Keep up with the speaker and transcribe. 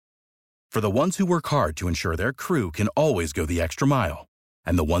For the ones who work hard to ensure their crew can always go the extra mile,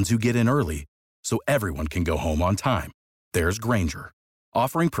 and the ones who get in early so everyone can go home on time, there's Grainger,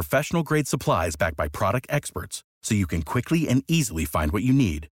 offering professional-grade supplies backed by product experts so you can quickly and easily find what you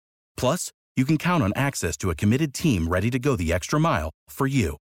need. Plus, you can count on access to a committed team ready to go the extra mile for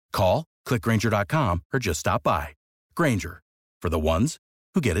you. Call, click Grainger.com, or just stop by. Grainger, for the ones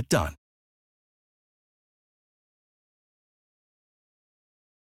who get it done.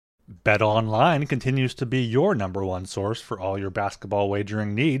 BetOnline continues to be your number one source for all your basketball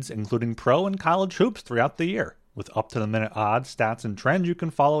wagering needs, including pro and college hoops throughout the year. With up-to-the-minute odds, stats, and trends, you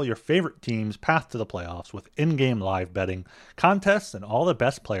can follow your favorite team's path to the playoffs with in-game live betting, contests, and all the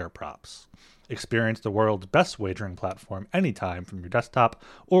best player props. Experience the world's best wagering platform anytime from your desktop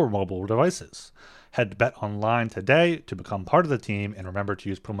or mobile devices. Head to BetOnline today to become part of the team, and remember to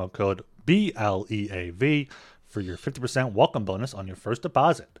use promo code BLEAV for your 50% welcome bonus on your first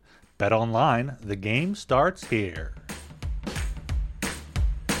deposit. BetOnline, the game starts here.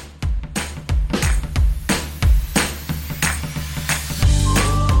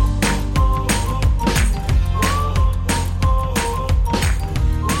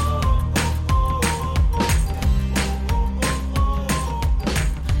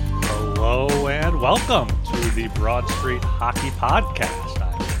 Hello and welcome to the Broad Street Hockey Podcast.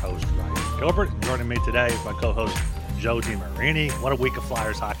 I'm your host, Ryan Gilbert, and joining me today is my co-host, Joe DeMarini. What a week of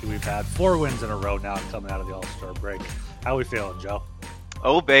Flyers hockey we've had. 4 wins in a row now coming out of the All-Star break. How are we feeling, Joe?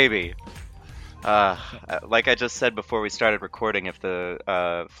 Oh, baby. Like I just said before we started recording, if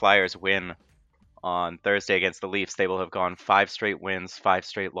the Flyers win on Thursday against the Leafs, they will have gone 5 straight wins, 5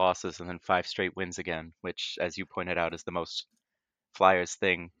 straight losses, and then 5 straight wins again, which, as you pointed out, is the most Flyers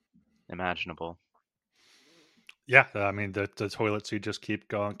thing imaginable. Yeah, I mean the toilet seat just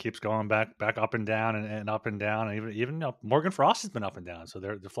keeps going back up and down and up and down, and even Morgan Frost has been up and down. So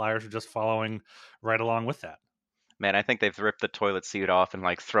the Flyers are just following right along with that. Man, I think they've ripped the toilet seat off and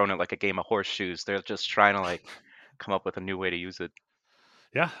thrown it like a game of horseshoes. They're just trying to come up with a new way to use it.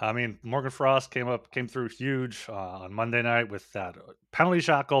 Yeah, I mean Morgan Frost came through huge on Monday night with that penalty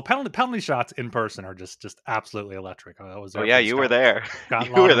shot goal. Penalty shots in person are just absolutely electric. I was there. Oh yeah, you were there.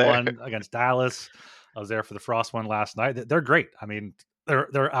 You were there. One against Dallas. I was there for the Frost one last night. They're great. I mean,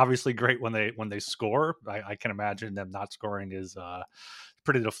 they're obviously great when they score. I can imagine them not scoring is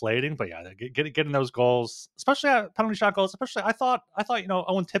pretty deflating. But yeah, getting those goals, especially penalty shot goals. Especially, I thought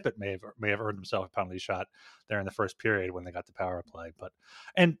Owen Tippett may have earned himself a penalty shot there in the first period when they got the power play. But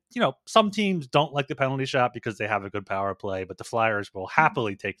some teams don't like the penalty shot because they have a good power play, but the Flyers will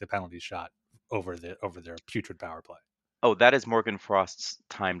happily take the penalty shot over their putrid power play. Oh, that is Morgan Frost's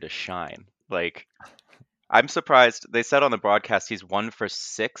time to shine. I'm surprised. They said on the broadcast he's 1 for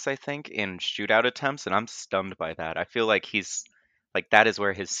 6, I think, in shootout attempts, and I'm stunned by that. I feel like that is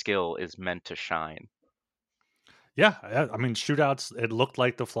where his skill is meant to shine. Yeah, I mean, shootouts, it looked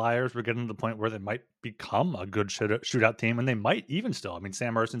like the Flyers were getting to the point where they might become a good shootout team, and they might even still. I mean,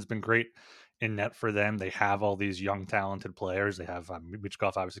 Sam Ersson's been great in net for them. They have all these young, talented players. They have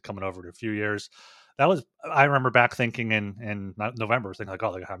Michkov obviously coming over in a few years. I remember back thinking in November, thinking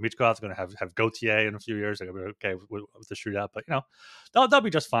Michkov's going to have Gauthier in a few years. They're going to be okay with the shootout, but they'll be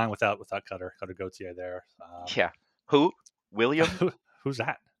just Fine without Cutter Gauthier there. Yeah. Who? William? Who's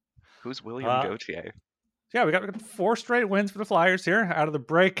that? Who's William Gauthier? Yeah, we got 4 straight wins for the Flyers here out of the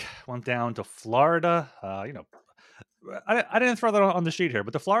break. Went down to Florida. I didn't throw that on the sheet here,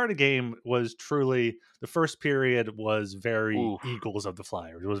 but the Florida game was truly, the first period was very Eagles of the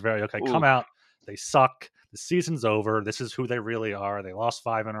Flyers. It was very, come out. They suck. The season's over. This is who they really are. They lost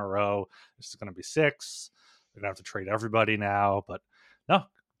 5 in a row. This is going to be 6. They're going to have to trade everybody now. But no,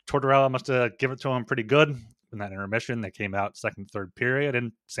 Tortorella must have given it to him pretty good in that intermission. They came out second, third period,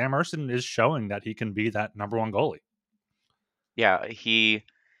 and Sam Ersson is showing that he can be that number one goalie. Yeah, he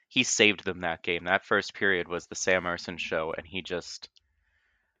saved them that game. That first period was the Sam Ersson show, and he just,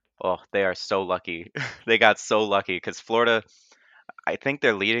 they are so lucky. They got so lucky because Florida, I think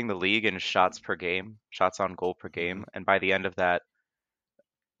they're leading the league in shots per game, shots on goal per game, and by the end of that,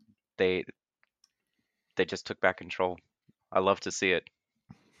 they just took back control. I love to see it.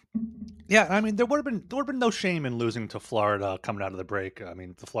 Yeah, I mean, there would have been no shame in losing to Florida coming out of the break. I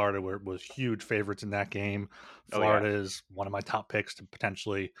mean, the Florida was huge favorites in that game. Florida is one of my top picks to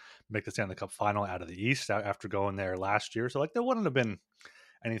potentially make the Stanley Cup final out of the East after going there last year. So there wouldn't have been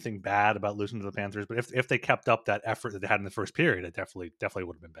anything bad about losing to the Panthers. But if they kept up that effort that they had in the first period, it definitely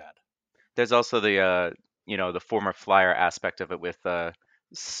would have been bad. There's also the the former Flyer aspect of it with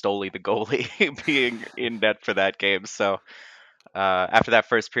Stoli the goalie being in net for that game. So after that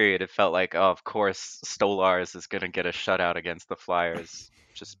first period, it felt like, of course, Stolars is going to get a shutout against the Flyers.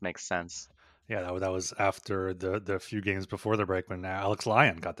 just makes sense. Yeah, that was after the few games before the break when Alex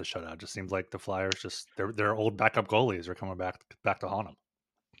Lyon got the shutout. Just seems like the Flyers just their old backup goalies are coming back to haunt them.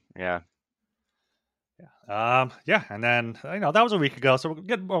 Yeah. Yeah, and then that was a week ago, so we'll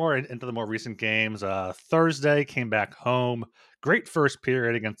get more into the more recent games. Thursday came back home. Great first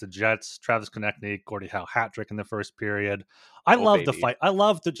period against the Jets. Travis Konechny, Gordie Howe hat trick in the first period. I Oh, love the baby. fight. I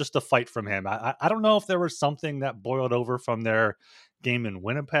love just the fight from him. I don't know if there was something that boiled over from their game in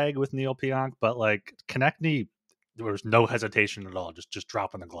Winnipeg with Neil Pionk, but like Konechny, there was no hesitation at all. Just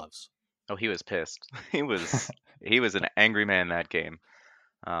dropping the gloves. Oh, he was pissed. He was an angry man that game.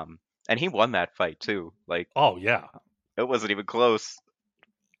 Um, and he won that fight too. Like Oh yeah, it wasn't even close.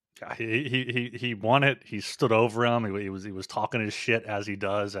 yeah, he won it. He stood over him. He was talking his shit as he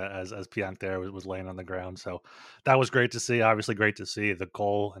does as Pionk there was laying on the ground. So that was great to see. Obviously, great to see the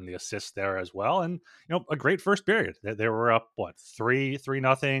goal and the assist there as well. And a great first period. They were up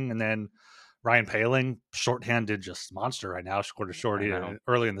 3-0, and then Ryan Poehling, shorthanded, just monster right now. Scored a I shorty know.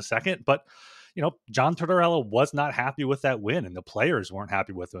 early in the second, but. John Tortorella was not happy with that win, and the players weren't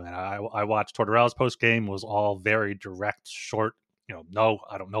happy with him. And I watched Tortorella's post game, was all very direct, short. No,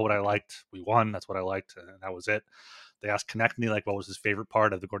 I don't know what I liked. We won. That's what I liked, and that was it. They asked Konechny like what was his favorite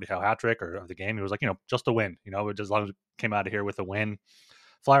part of the Gordie Howe hat trick or of the game. He was like, just a win. Just as long as it came out of here with a win.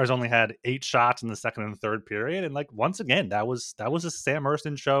 Flyers only had 8 shots in the second and third period, and like once again, that was a Sam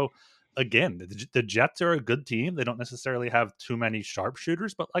Ersson show. Again, the Jets are a good team. They don't necessarily have too many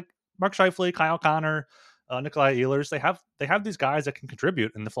sharpshooters, but like Mark Scheifele, Kyle Connor, Nikolai Ehlers, they have these guys that can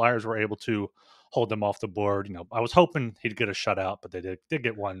contribute, and the Flyers were able to hold them off the board. I was hoping he'd get a shutout, but they did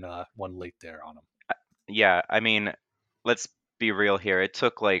get one late there on him. Yeah, I mean, let's be real here. It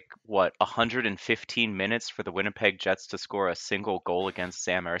took like what 115 minutes for the Winnipeg Jets to score a single goal against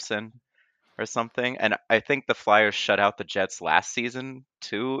Sam Ersson or something. And I think the Flyers shut out the Jets last season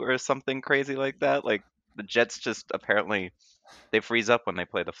too, or something crazy like that. Like the Jets just apparently they freeze up when they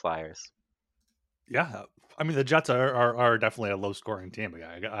play the Flyers. Yeah, I mean the Jets are definitely a low scoring team.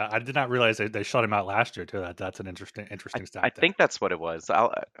 I did not realize they shut him out last year too. That's an I, interesting I stat there. think that's what it was.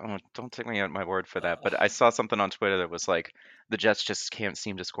 Don't take me at my word for that, but I saw something on Twitter that was like the Jets just can't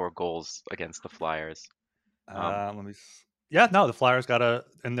seem to score goals against the Flyers. Let me. Yeah, no, the Flyers got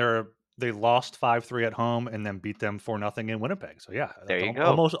and they lost 5-3 at home and then beat them 4-0 in Winnipeg. So yeah, There that's you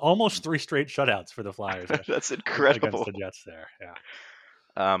go. almost 3 straight shutouts for the Flyers That's against incredible. the Jets there.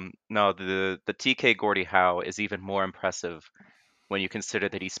 Yeah. No, the TK Gordie Howe is even more impressive when you consider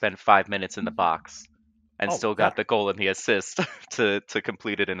that he spent 5 minutes in the box and Oh still yeah, got the goal and the assist to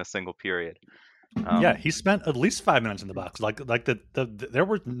complete it in a single period. yeah. Um, He spent at least 5 minutes in the box. Like there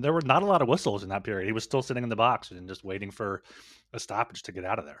were not a lot of whistles in that period. He was still sitting in the box and just waiting for a stoppage to get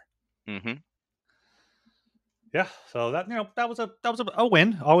out of there. hmm Yeah, so that was a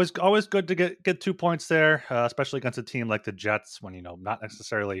win. Always good to get 2 points there, especially against a team like the Jets when not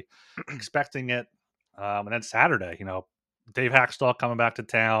necessarily expecting it. And then Saturday, Dave Hackstall coming back to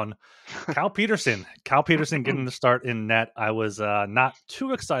town. Cal Peterson getting the start in net. I was not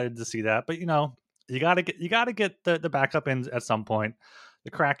too excited to see that, but you gotta get the backup in at some point. The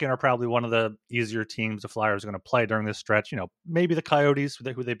Kraken are probably one of the easier teams the Flyers are going to play during this stretch. Maybe the Coyotes,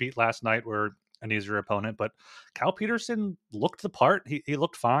 who they beat last night, were an easier opponent, but Cal Peterson looked the part. He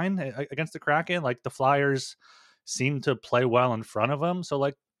looked fine against the Kraken. Like the Flyers seemed to play well in front of him. So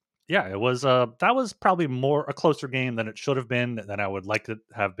like, yeah, it was that was probably more a closer game than it should have been, than I would like to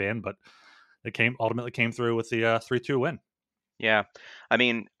have been, but it ultimately came through with the 3-2 win. yeah, I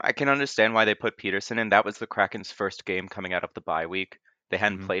mean, I can understand why they put Peterson in. That was the Kraken's first game coming out of the bye week. They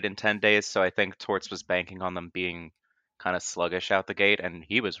hadn't Hmm. played in 10 days, so I think Torts was banking on them being kind of sluggish out the gate, and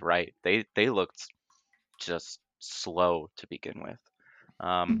he was right. They looked just slow to begin with.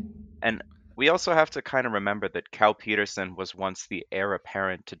 Um, and we also have to kind of remember that Cal Peterson was once the heir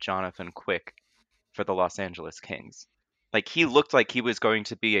apparent to Jonathan Quick for the Los Angeles Kings. Like he looked like he was going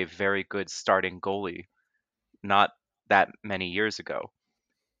to be a very good starting goalie not that many years ago.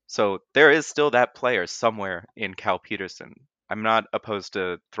 So there is still that player somewhere in Cal Peterson. I'm not opposed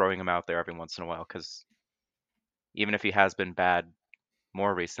to throwing him out there every once in a while because even if he has been bad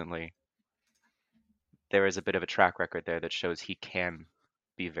more recently, there is a bit of a track record there that shows he can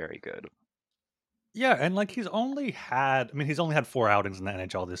be very good. Yeah, and like he's only had 4 outings in the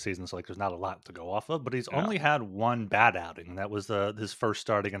NHL this season, so like there's not a lot to go off of. But he's No. only had one bad outing, and that was his first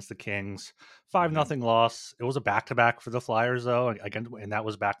start against the Kings, 5-0 hmm loss. It was a back to back for the Flyers though, again, and that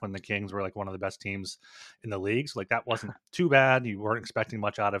was back when the Kings were like one of the best teams in the league. So like that wasn't too bad. You weren't expecting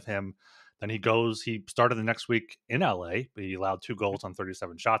much out of him. Then he started the next week in LA, but he allowed 2 goals on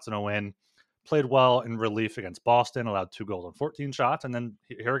 37 shots in a win. played well in relief against Boston, allowed 2 goals on 14 shots, and then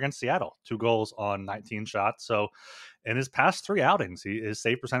here against Seattle, 2 goals on 19 shots. So in his past 3 outings, his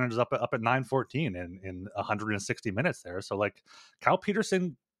save percentage is up at 914 in 160 minutes there. So like Cal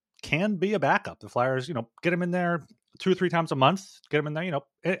Peterson can be a backup. The Flyers, get him in there 2 or 3 times a month, get him in there,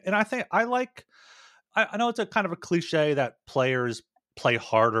 and I think I know it's a kind of a cliche that players play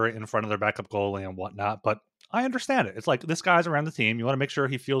harder in front of their backup goalie and whatnot, but I understand it. It's like this guy's around the team. You want to make sure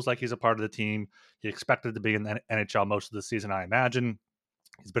he feels like he's a part of the team. He expected to be in the NHL most of the season, I imagine.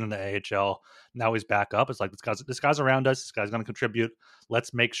 He's been in the AHL. Now he's back up. It's like this guy's around us. This guy's going to contribute.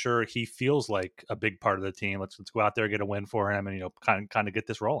 Let's make sure he feels like a big part of the team. Let's go out there, get a win for him, and kind of get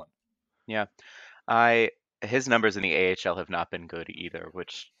this rolling. Yeah. I His numbers in the AHL have not been good either,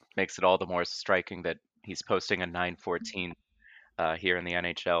 which makes it all the more striking that he's posting a 914 here in the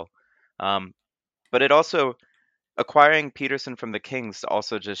NHL. Um, but it also acquiring Peterson from the Kings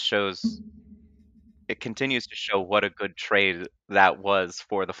also just shows it continues to show what a good trade that was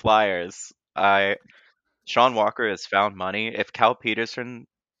for the Flyers. I Sean Walker has found money. If Cal Peterson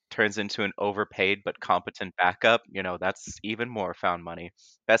turns into an overpaid but competent backup, that's even more found money.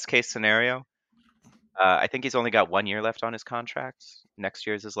 Best case scenario, I think he's only got 1 year left on his contract. Next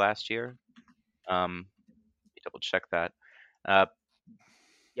year is his last year. Let me double check that. Uh,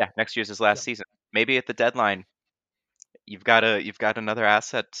 yeah, next year's his last Yeah. season. Maybe at the deadline, you've got another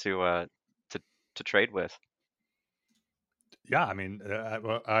asset to trade with. Yeah, I mean,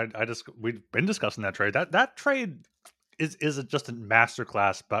 I just we've been discussing that trade. That trade is just a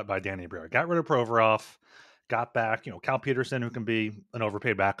masterclass by Danny Briere. Got rid of Provorov, got back Cal Peterson, who can be an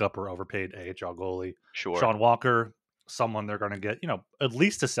overpaid backup or overpaid AHL goalie. Sure. Sean Walker, someone they're going to get at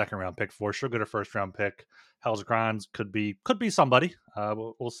least a second round pick for. Should get a first round pick. Hell's Grands could be somebody.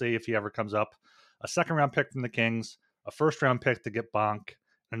 We'll see if he ever comes up. A second round pick from the Kings, a first round pick to get Bonk,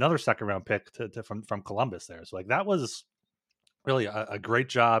 another second round pick from Columbus there. So like that was really a great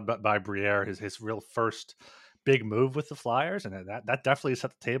job by Briere, his real first big move with the Flyers, and that definitely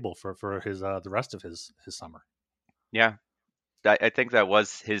set the table for his the rest of his summer. Yeah, I think that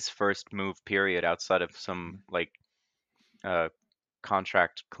was his first move, period, outside of some like uh,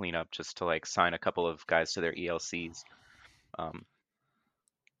 contract cleanup, just to like sign a couple of guys to their ELCs. Um,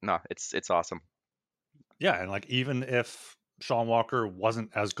 no, it's awesome. Yeah, and like even if Sean Walker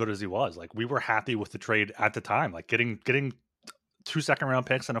wasn't as good as he was, like we were happy with the trade at the time, like getting 2 second round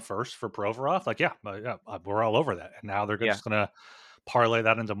picks and a first for Provorov. Like we're all over that, and now they're Yeah, just gonna parlay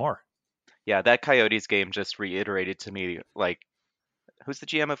that into more. yeah, that Coyotes game just reiterated to me like who's the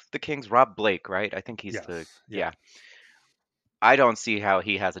GM of the Kings? Rob Blake, right? I think he's the Yes, yeah. yeah. I don't see how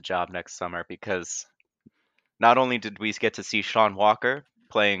he has a job next summer because not only did we get to see Sean Walker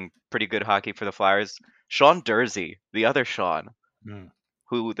playing pretty good hockey for the Flyers, Sean Dursey, the other Sean, Mm.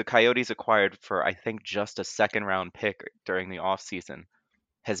 who the Coyotes acquired for I think just a second round pick during the offseason,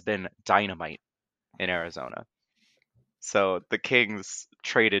 has been dynamite in Arizona. So the Kings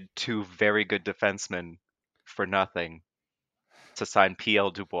traded two very good defensemen for nothing to sign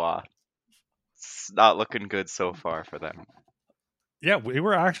PL Dubois. It's not looking good so far for them. Yeah, we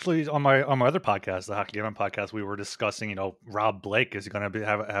were actually on my other podcast, the Hockey Game podcast. We were discussing, Rob Blake is he going to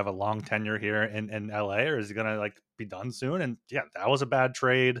have a long tenure here in LA, or is he going to like be done soon? And yeah, that was a bad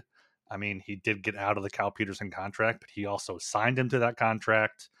trade. I mean, he did get out of the Cal Peterson contract, but he also signed him to that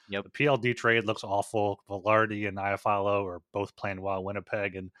contract. Yep. The PLD trade looks awful. Velarde and Iafallo are both playing well.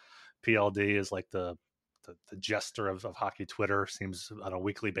 Winnipeg, and PLD is like the jester of hockey Twitter. Seems on a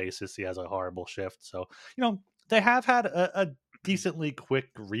weekly basis he has a horrible shift. So they have had a decently quick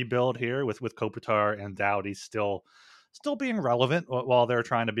rebuild here with Kopitar and Doughty still being relevant while they're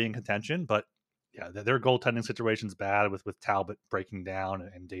trying to be in contention. But yeah, their goaltending situation's bad with Talbot breaking down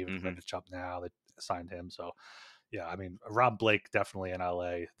and David Hmm. up now. They signed him. So yeah, I mean, Rob Blake definitely in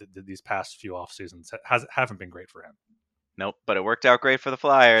LA. These past few off seasons haven't been great for him. Nope, but it worked out great for the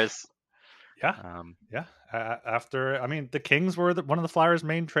Flyers. Yeah, Um, yeah. After, I mean, the Kings were one of the Flyers'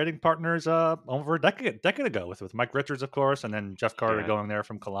 main trading partners over a decade ago with Mike Richards, of course, and then Jeff Carter yeah, going there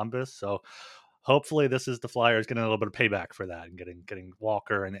from Columbus. So hopefully, this is the Flyers getting a little bit of payback for that and getting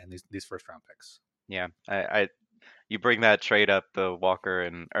Walker and these first round picks. yeah. You bring that trade up, the Walker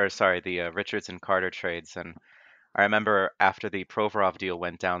and or sorry, the Richards and Carter trades, and I remember after the Provorov deal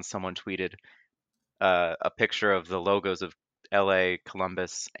went down, someone tweeted a picture of the logos of LA,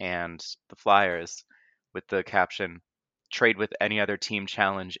 Columbus, and the Flyers with the caption, trade with any other team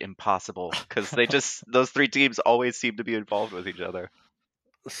challenge impossible. Because those three teams always seem to be involved with each other.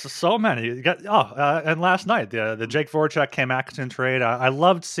 So many. You got and last night the Jake Voracek Cam Atkinson trade. I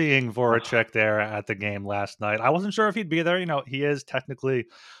loved seeing Oh, Voracek there at the game last night. I wasn't sure if he'd be there. He is technically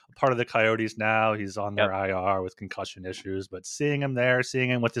a part of the Coyotes now. He's on yep. their IR with concussion issues, but seeing him there, seeing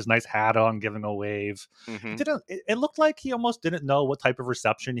him with his nice hat on, giving a wave, it Hmm. didn't. It looked like he almost didn't know what type of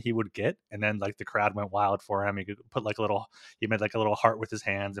reception he would get, and then like the crowd went wild for him. He could put like a little. He made like a little heart with his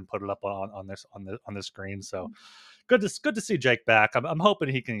hands and put it up on the screen. So good to see Jake back. I'm hoping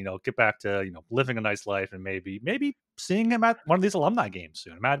he can get back to living a nice life and maybe seeing him at one of these alumni games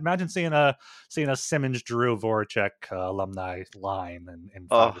soon. Imagine seeing a Simmons Drew Voracek alumni line in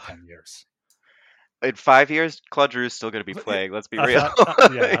Oh, 5 to 10 years. in 5 years, Claude Giroux's still going to be Yeah, playing. Let's be real.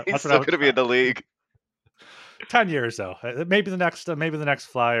 yeah, He's that's what I still was. going to be in the league. 10 years though. Maybe the next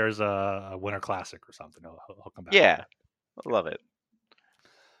Flyers Winter Classic or something. He'll come back for Yeah, that. I love it.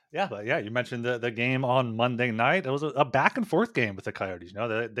 Yeah, but yeah, you mentioned the game on Monday night. It was a back and forth game with the Coyotes.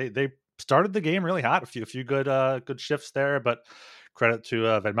 They started the game really hot. A few good shifts there, but credit to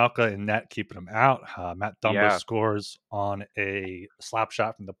Vedmelka and net keeping them out. Matt Dumba Yeah. scores on a slap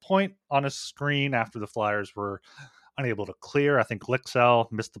shot from the point on a screen after the Flyers were unable to clear. I think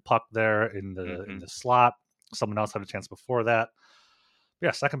Lixell missed the puck there in the Hmm. slot. Someone else had a chance before that.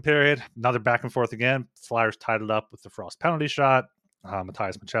 Yeah, second period, another back and forth again. Flyers tied it up with the Frost penalty shot.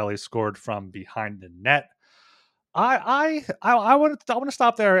 Matthias Michelli scored from behind the net. I want to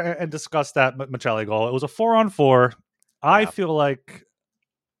stop there and discuss that Michelli goal. It was a 4-on-4. I Yeah. feel like,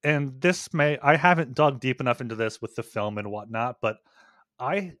 and I haven't dug deep enough into this with the film and whatnot, but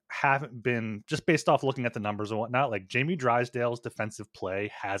I haven't been, just based off looking at the numbers and whatnot, like Jamie Drysdale's defensive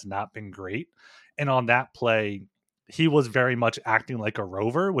play has not been great. And on that play, he was very much acting like a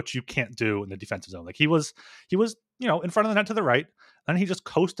rover, which you can't do in the defensive zone. Like he was in front of the net to the right, and he just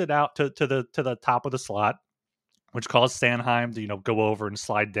coasted out to the top of the slot, which caused Sanheim to go over and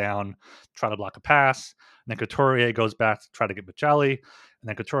slide down, try to block a pass. And then Couturier goes back to try to get Michelli. And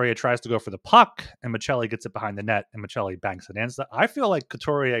then Couturier tries to go for the puck, and Michelli gets it behind the net, and Michelli banks it in. So I feel like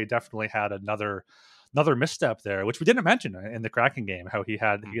Couturier definitely had another misstep there, which we didn't mention in the Kraken game. How he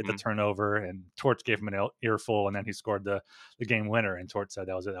had the Hmm. turnover, and Torch gave him an earful, and then he scored the game winner. And Torch said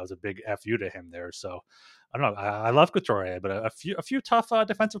that was a big fu to him there. So I don't know. I love Couturier, but a few tough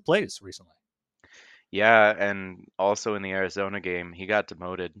defensive plays recently. Yeah, and also in the Arizona game, he got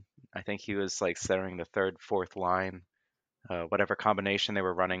demoted. I think he was like centering the third, fourth line, whatever combination they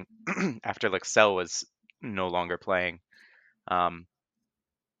were running after Lixell was no longer playing. Um,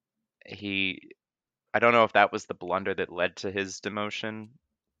 he, I don't know if that was the blunder that led to his demotion.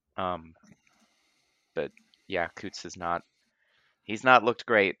 Um, but yeah, Coots he's not looked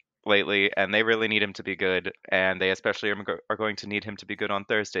great lately, and they really need him to be good, and they especially are going to need him to be good on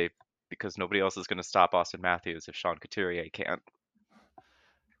Thursday because nobody else is going to stop Austin Matthews if Sean Couturier can't.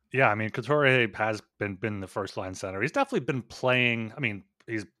 Yeah, I mean, Couturier has been the first line center. He's definitely been playing. I mean,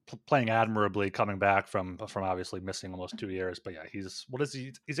 he's playing admirably coming back from obviously missing almost 2 years. But yeah, what is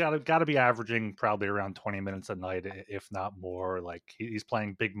he? He's got to be averaging probably around 20 minutes a night, if not more. Like he's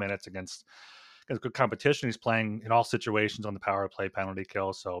playing big minutes against good competition. He's playing in all situations on the power play, penalty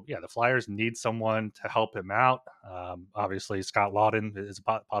kill. So yeah, the Flyers need someone to help him out. Obviously, Scott Laughton is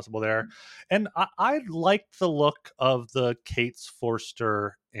possible there, and I like the look of the Cates,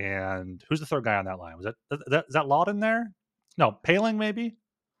 Forster, and who's the third guy on that line? Was is that Laughton there? No, Paling maybe.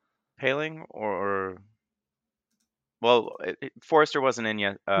 Paling or well, Forrester wasn't in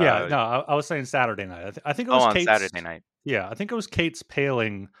yet. Yeah, no, I was saying Saturday night. I think it Oh, was on Cates. Saturday night Yeah, I think it was Cates,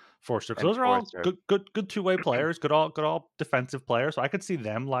 Paling, Forster, because and those are all Forrester. good two way players, good all defensive players. So I could see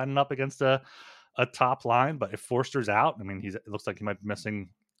them lining up against a top line. But if Forster's out, I mean, it looks like he might be missing.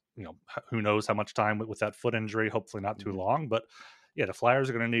 Who knows how much time with that foot injury? Hopefully not too Mhm. long. But yeah, the Flyers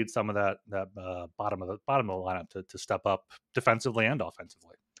are going to need some of that bottom of the lineup to step up defensively and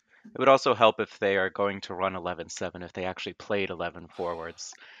offensively. It would also help if they are going to run 11-7 if they actually played 11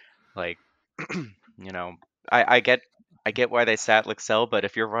 forwards. Like, you know, I get why they sat Lixell, but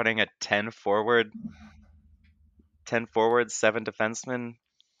if you're running a 10 forwards, 7 defensemen,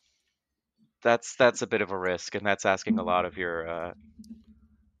 that's a bit of a risk, and that's asking a lot of your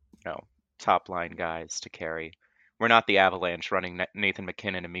you know, top line guys to carry. We're not the Avalanche running Nathan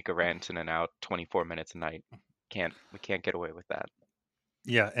McKinnon and Mika Rantanen out 24 minutes a night. We can't get away with that.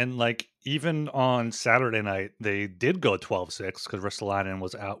 Yeah, and like even on Saturday night, they did go 12-6 because Ristolainen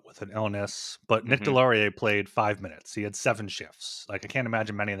was out with an illness, but Nick Hmm. Delorier played 5 minutes. He had 7 shifts. Like I can't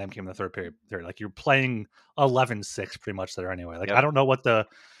imagine many of them came in the third period. They're like you're playing 11-6 pretty much there anyway. Like I Yep. don't know what the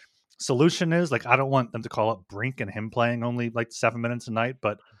solution is. Like I don't want them to call up Brink and him playing only like 7 minutes a night,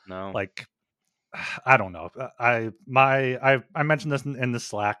 but No. like I don't know. I mentioned this in the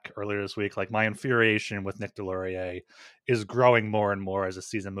Slack earlier this week. Like, my infuriation with Nick DeLaurier is growing more and more as the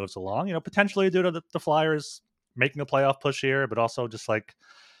season moves along. Potentially due to the Flyers making a playoff push here, but also just like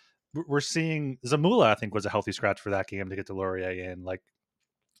we're seeing Zamula. I think was a healthy scratch for that game to get DeLaurier in. Like,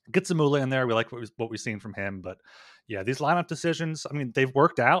 get Zamula in there. We like what we've seen from him, but yeah, these lineup decisions. I mean, they've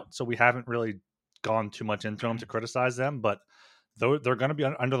worked out, so we haven't really gone too much into them to criticize them, but though they're going to be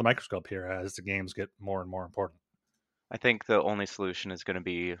under the microscope here as the games get more and more important. I think the only solution is going to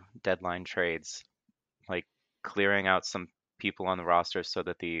be deadline trades, like clearing out some people on the roster so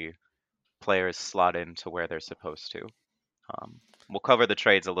that the players slot into where they're supposed to. We'll cover the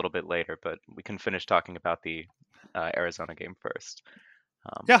trades a little bit later, but we can finish talking about the Arizona game first.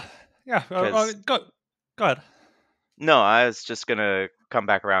 Yeah. Go ahead. No, I was just gonna come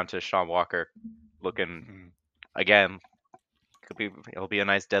back around to Sean Walker looking again. It'll be a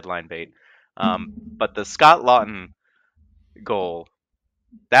nice deadline bait. But the Scott Laughton goal,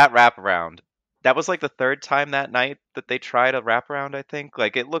 that wraparound, that was like the third time that night that they tried a wraparound. I think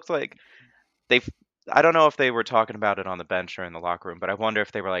like it looked like they. I don't know if they were talking about it on the bench or in the locker room, but I wonder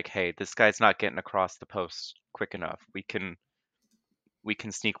if they were like, "Hey, this guy's not getting across the post quick enough. We can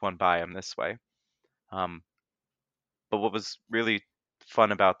sneak one by him this way." Um, but what was really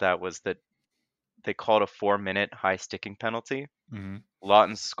fun about that was that they called a 4-minute high sticking penalty. Mm-hmm.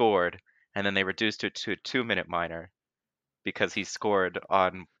 Lawton scored, and then they reduced it to a 2-minute minor because he scored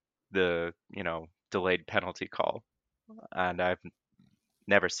on the delayed penalty call, and I've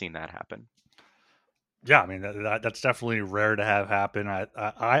never seen that happen. Yeah, I mean that's definitely rare to have happen.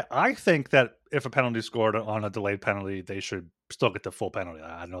 I think that if a penalty scored on a delayed penalty, they should still get the full penalty.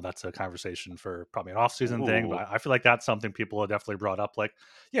 I know that's a conversation for probably an off-season thing, Ooh. but I feel like that's something people have definitely brought up. Like,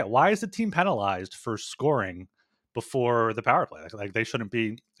 yeah, why is the team penalized for scoring before the power play? Like they shouldn't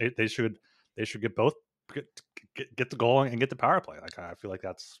be. They should get both get the goal and get the power play. Like, I feel like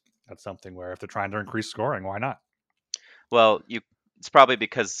that's something where if they're trying to increase scoring, why not? Well, it's probably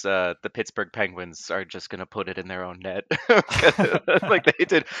because the Pittsburgh Penguins are just gonna put it in their own net, like they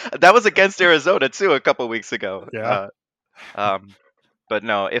did. That was against Arizona too a couple weeks ago. Yeah. But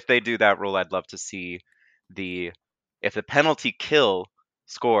no, if they do that rule, I'd love to see if the penalty kill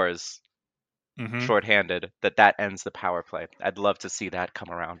scores Mm-hmm. shorthanded, that ends the power play. I'd love to see that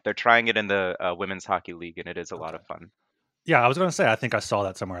come around. They're trying it in the Women's Hockey League, and it is a lot of fun. Yeah, I was going to say, I think I saw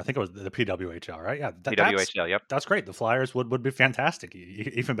that somewhere. I think it was the PWHL, right? Yeah, PWHL, yep. that's great. The Flyers would be fantastic,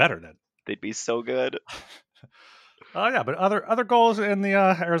 even better then. They'd be so good. Oh yeah, but other goals in the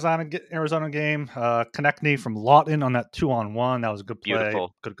Arizona game. Konechny from Laughton on that 2-on-1. That was a good play.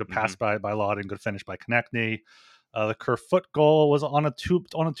 Beautiful. Good pass by Laughton. Good finish by Konechny. The Kerfoot goal was on a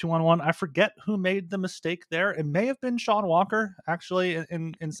 2-on-1. I forget who made the mistake there. It may have been Sean Walker actually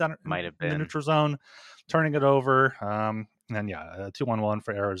in center. Might have in the been. neutral zone, turning it over. And yeah, a 2-on-1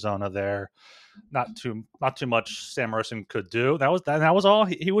 for Arizona there. Not too much Sam Ersson could do. That was all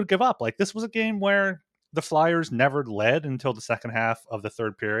he would give up. Like, this was a game where the Flyers never led until the second half of the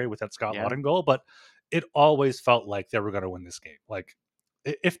third period with that Scott Laughton goal, but it always felt like they were going to win this game. Like,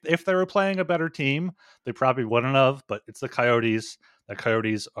 if they were playing a better team, they probably wouldn't have, but it's the Coyotes. The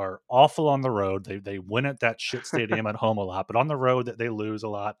Coyotes are awful on the road. They win at that shit stadium at home a lot, but on the road they lose a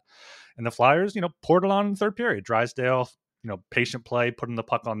lot. And the Flyers, poured it on in the third period. Drysdale, patient play, putting the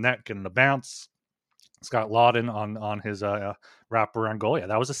puck on net, getting the bounce. Scott Laughton on his wraparound goal. Yeah,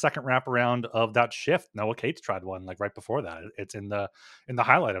 that was the second wraparound of that shift. Noah Cates tried one like right before that. It's in the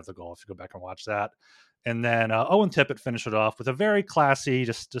highlight of the goal if you go back and watch that. And then Owen Tippett finished it off with a very classy,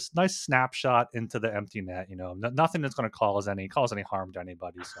 just nice snapshot into the empty net. Nothing that's going to cause any harm to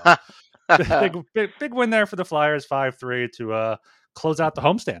anybody. So big win there for the Flyers, 5-3 to close out the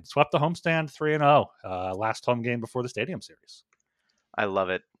homestand. Swept the homestand 3-0. Last home game before the Stadium Series. I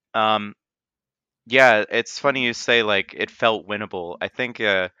love it. Yeah, it's funny you say like it felt winnable. I think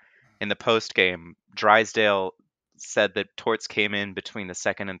in the post game, Drysdale said that Torts came in between the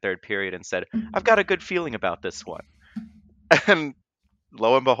second and third period and said, "I've got a good feeling about this one," and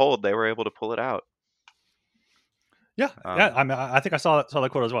lo and behold, they were able to pull it out. Yeah. I mean, I think I saw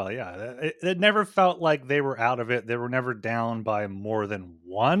that quote as well. Yeah, it never felt like they were out of it. They were never down by more than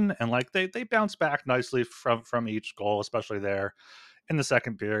one, and like they bounced back nicely from each goal, especially there in the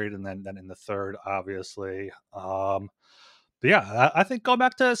second period, and then in the third, obviously. But yeah, I think going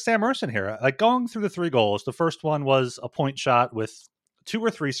back to Sam Ersson here, like going through the three goals, the first one was a point shot with 2 or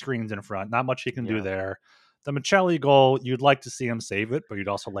 3 screens in front. Not much he can do there. The Michelli goal, you'd like to see him save it, but you'd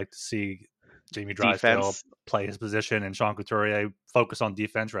also like to see Jamie Drysdale play his position and Sean Couturier focus on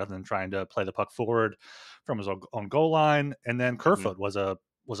defense rather than trying to play the puck forward from his own goal line. And then Kerfoot was an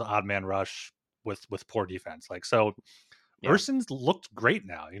odd man rush with poor defense. Like, so Yeah. Erson's looked great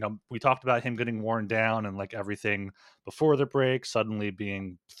now. We talked about him getting worn down and like everything before the break, suddenly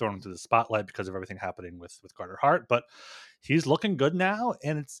being thrown into the spotlight because of everything happening with Carter Hart. But he's looking good now,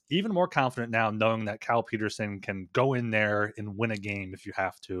 and it's even more confident now knowing that Cal Peterson can go in there and win a game if you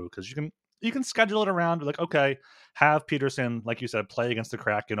have to, because you can schedule it around like, okay, have Peterson, like you said, play against the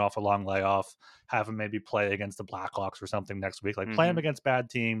Kraken off a long layoff, have him maybe play against the Blackhawks or something next week, like play him Hmm. against bad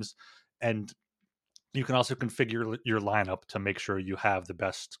teams. And you can also configure your lineup to make sure you have the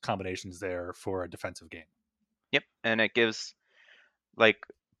best combinations there for a defensive game. Yep. And it gives, like,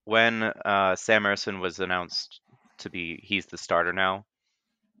 when Sam Ersson was announced to be, he's the starter now.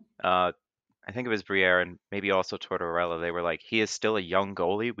 I think it was Briere and maybe also Tortorella. They were like, he is still a young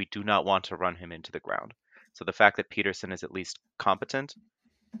goalie. We do not want to run him into the ground. So the fact that Peterson is at least competent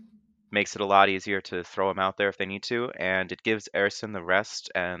makes it a lot easier to throw him out there if they need to, and it gives Ersson the rest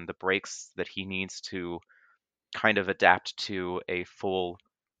and the breaks that he needs to kind of adapt to a full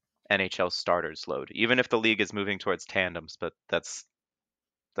NHL starters load. Even if the league is moving towards tandems, but that's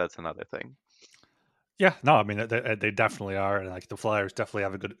another thing. Yeah, no, I mean they definitely are, and like the Flyers definitely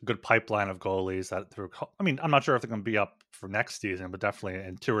have a good pipeline of goalies that they're. I mean, I'm not sure if they're going to be up for next season, but definitely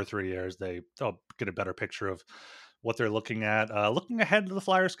in 2 or 3 years they'll get a better picture of what they're looking at. Looking ahead to the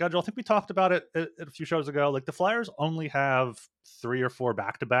Flyers schedule, I think we talked about it a few shows ago. Like the Flyers only have 3 or 4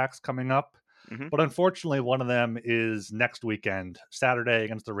 back-to-backs coming up, Hmm. but unfortunately, one of them is next weekend, Saturday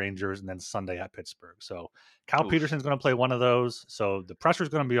against the Rangers, and then Sunday at Pittsburgh. So Cal Oof. Peterson's going to play one of those. So the pressure is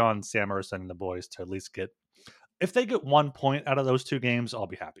going to be on Sam Ersson and the boys to at least get, if they get 1 point out of those 2 games, I'll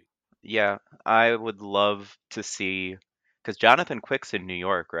be happy. Yeah, I would love to see, because Jonathan Quick's in New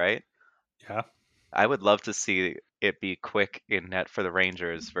York, right? Yeah. I would love to see it be Quick in net for the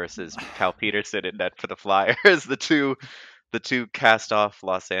Rangers versus Cal Peterson in net for the Flyers. The two cast off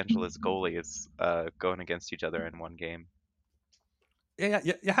Los Angeles goalies going against each other in one game. Yeah,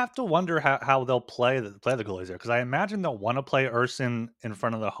 you have to wonder how they'll play the goalies there, because I imagine they'll want to play Urson in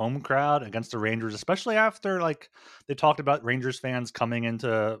front of the home crowd against the Rangers, especially after like they talked about Rangers fans coming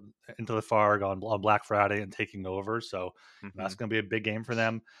into the Farg on Black Friday and taking over. So Hmm. that's going to be a big game for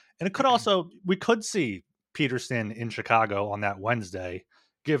them, and it could also we could see Peterson in Chicago on that Wednesday,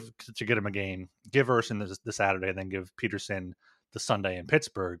 give to get him a game, give Urson the Saturday, and then give Peterson the Sunday in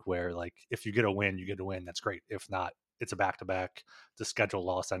Pittsburgh, where like if you get a win, you get a win. That's great. If not, it's a back to back, the schedule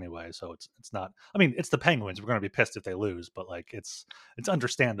loss anyway. So it's not. I mean, it's the Penguins. We're going to be pissed if they lose, but like it's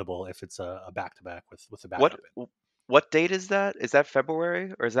understandable if it's a back to back with the What backup in. what date is that? Is that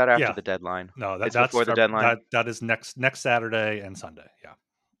February or is that after Yeah, the deadline? no, It's before the deadline. that is next Saturday and Sunday. Yeah,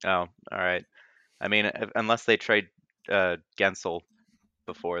 Oh, all right. I mean, unless they trade Gensel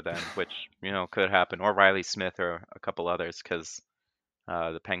before then, which could happen, or Riley Smith or a couple others, because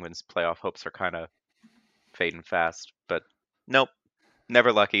the Penguins' playoff hopes are kind of fading fast. But nope,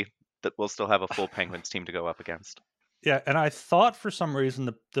 never lucky. That we'll still have a full Penguins team to go up against. yeah. And I thought for some reason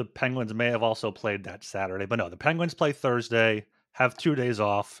the Penguins may have also played that Saturday, but no, the Penguins play Thursday, have 2 days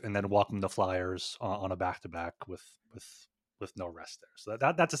off, and then welcome the Flyers on a back to back with no rest there.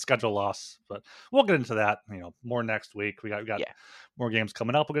 So that's a schedule loss, but we'll get into that. More next week. We got Yeah, more games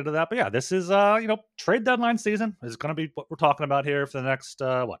coming up. We'll get into that. But yeah, this is trade deadline season is going to be what we're talking about here for the next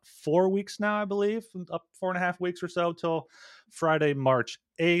 4 weeks now, I believe, up 4.5 weeks or so till Friday, March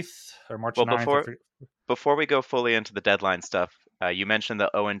 8th or March well, 9th. before we go fully into the deadline stuff, you mentioned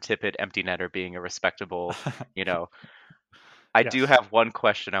the Owen Tippett empty netter being a respectable. You know, I do Yes. have one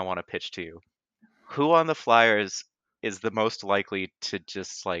question I want to pitch to you. Who on the Flyers is the most likely to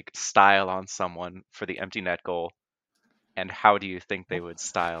just like style on someone for the empty net goal, and how do you think they would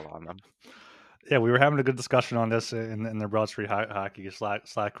style on them? Yeah, we were having a good discussion on this in the Broad Street Hockey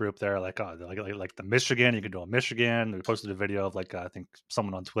Slack group there. Like, oh, like the Michigan, you could do a Michigan. We posted a video of like I think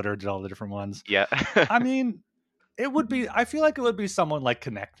someone on Twitter did all the different ones. Yeah. I mean, it would be. I feel like it would be someone like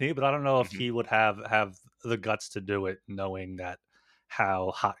Konechny, but I don't know if Hmm. he would have the guts to do it, knowing that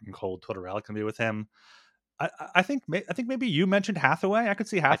how hot and cold Tortorella can be with him. I think maybe you mentioned Hathaway. I could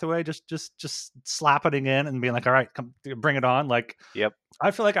see I, Hathaway just slapping it in and being like, "All right, come bring it on." Like yep.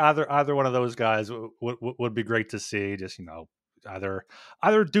 I feel like either one of those guys would be great to see. Just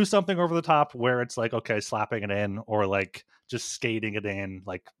either do something over the top where it's like okay, slapping it in, or like just skating it in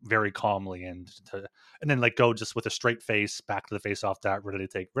like very calmly and then like go just with a straight face back to the face off dot, ready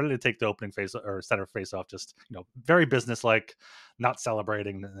to take the opening face or center face off. Just very businesslike, not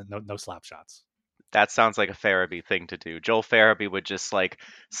celebrating, no slap shots. That sounds like a Farabee thing to do. Joel Farabee would just like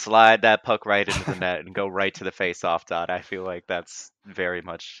slide that puck right into the net and go right to the face-off dot. I feel like that's very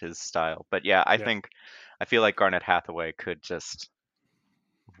much his style. But yeah, Yeah. I feel like Garnet Hathaway could just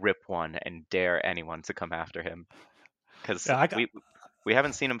rip one and dare anyone to come after him. Because Yeah, I got we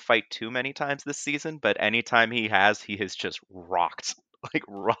haven't seen him fight too many times this season, but anytime he has just rocked, like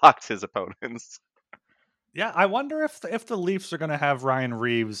rocked his opponents. Yeah, I wonder if the Leafs are going to have Ryan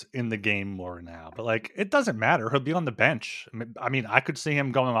Reeves in the game more now. But like, it doesn't matter. He'll be on the bench. I mean, I could see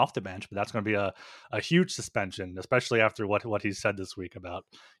him going off the bench, but that's going to be a huge suspension, especially after what he said this week about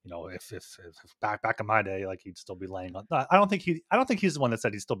if back in my day, like he'd still be laying on. I don't think he's the one that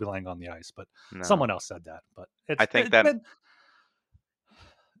said he'd still be laying on the ice, but No, someone else said that. But I it's think it's that been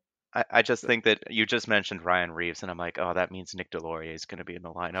I just think that you just mentioned Ryan Reeves, and I'm like, oh, that means Nick Delorier is going to be in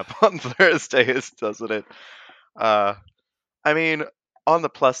the lineup on Thursdays, doesn't it? Uh, I mean, on the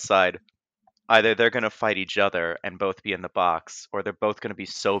plus side, either they're going to fight each other and both be in the box, or they're both going to be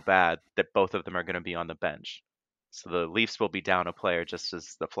so bad that both of them are going to be on the bench. So the Leafs will be down a player just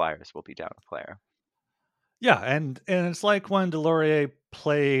as the Flyers will be down a player. Yeah, and it's like when Delorier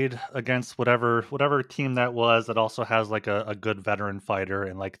played against whatever team that was that also has like a good veteran fighter,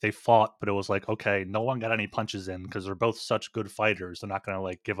 and like they fought, but it was like, okay, no one got any punches in because they're both such good fighters. They're not going to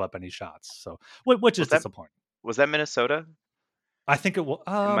like give up any shots. So which is Was that disappointing. was that Minnesota? I think it will.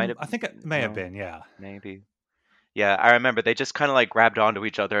 It might have I think it may have no, been. Yeah, maybe. Yeah, I remember they just kind of like grabbed onto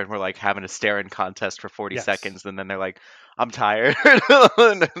each other and were like having a stare-in contest for 40 yes, seconds, and then they're like, "I'm tired."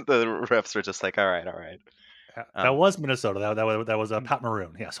 And the refs were just like, "All right, all right." that Um, was Minnesota. That was Pat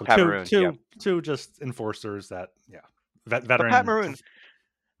Maroon. Yeah, so Pat Maroon, yeah, two just enforcers that but veteran.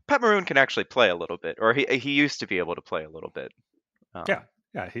 Pat Maroon can actually play a little bit, or he used to be able to play a little bit. Yeah, Um,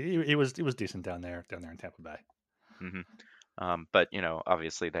 yeah, he was decent down there in Tampa Bay. mhm. But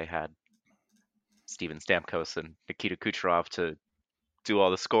obviously they had Steven Stamkos and Nikita Kucherov to do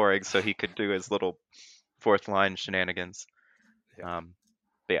all the scoring, so he could do his little fourth line shenanigans. Yeah. Um,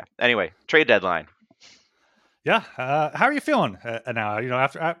 but yeah, anyway, trade deadline. Yeah, how are you feeling now?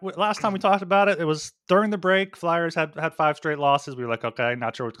 After last time we talked about it, it was during the break. Flyers had five straight losses. We were like, okay,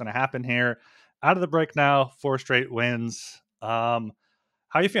 not sure what's going to happen here. Out of the break now, four straight wins. How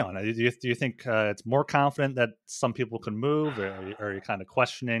are you feeling? Do you think it's more confident that some people can move, or are you kind of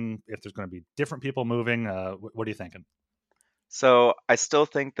questioning if there's going to be different people moving? What are you thinking? So I still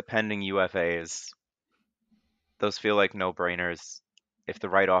think the pending UFAs, those feel like no-brainers. If the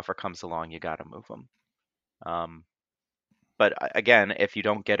right offer comes along, you got to move them. Um, but again, if you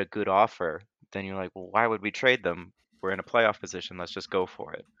don't get a good offer, then you're like, well, why would we trade them? We're in a playoff position. Let's just go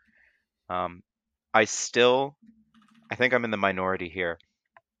for it. Um, I still, I think I'm in the minority here,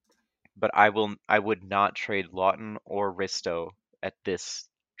 but I would not trade Laughton or Risto at this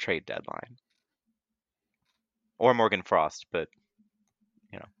trade deadline, or Morgan Frost, but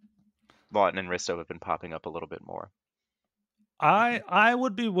you know, Laughton and Risto have been popping up a little bit more. I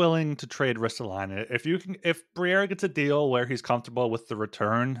would be willing to trade Ristolainen if Briere gets a deal where he's comfortable with the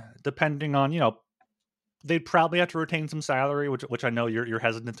return, depending on they'd probably have to retain some salary, which I know you're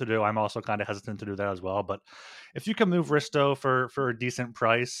hesitant to do. I'm also kind of hesitant to do that as well. But if you can move Risto for a decent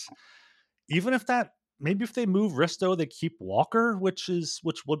price, even if that maybe if they move Risto, they keep Walker, which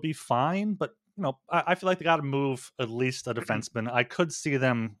would be fine. But I feel like they got to move at least a defenseman. I could see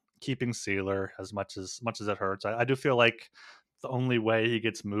them keeping Sealer as much as it hurts. I do feel like the only way he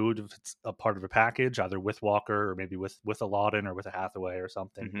gets moved if it's a part of a package, either with Walker or maybe with a Laughton or with a Hathaway or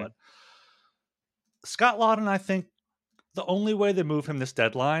something. Hmm. But Scott Laughton, I think the only way they move him this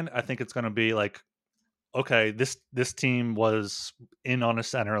deadline, I think it's going to be like, okay, this team was in on a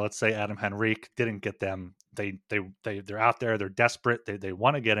center. Let's say Adam Henrique didn't get them. They're out there. They're desperate. They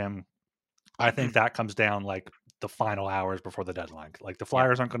want to get him. I think that comes down like the final hours before the deadline. Like the Yeah.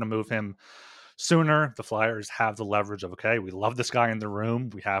 Flyers aren't going to move him sooner. The Flyers have the leverage of, okay, we love this guy in the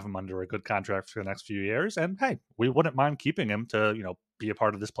room. We have him under a good contract for the next few years, and hey, we wouldn't mind keeping him to be a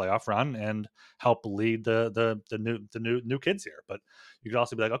part of this playoff run and help lead the new kids here. But you could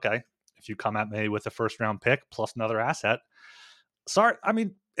also be like, okay, if you come at me with a first round pick plus another asset, sorry, I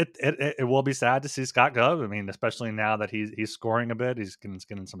mean. It will be sad to see Scott go. I mean, especially now that he's scoring a bit, he's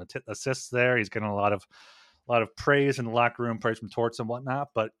getting some assists there. He's getting a lot of praise in the locker room, praise from Torts and whatnot.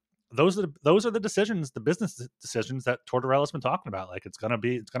 But those are the decisions, the business decisions that Tortorella's been talking about. Like it's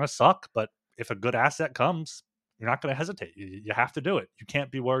gonna suck, but if a good asset comes, you're not going to hesitate. You have to do it. You can't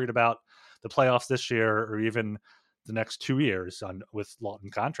be worried about the playoffs this year or even the next 2 years with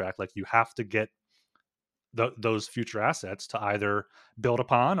Laughton contract. Like you have to get those future assets to either build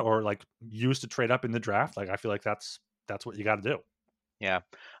upon or like use to trade up in the draft. Like I feel like that's what you got to do. Yeah.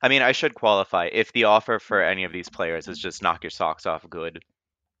 I mean, I should qualify. If the offer for any of these players is just knock your socks off good,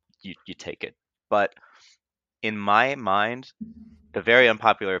 you take it. But in my mind, the very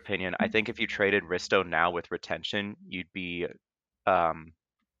unpopular opinion, I think if you traded Risto now with retention, you'd be um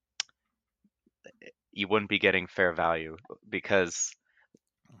you wouldn't be getting fair value because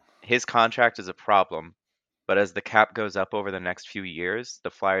his contract is a problem. But as the cap goes up over the next few years, the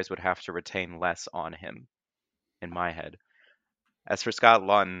Flyers would have to retain less on him, in my head. As for Scott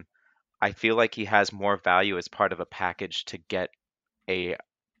Laughton, I feel like he has more value as part of a package to get a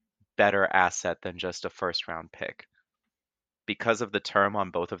better asset than just a first round pick. Because of the term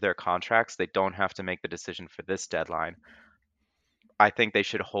on both of their contracts, they don't have to make the decision for this deadline. I think they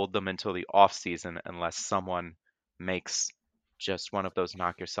should hold them until the off season unless someone makes just one of those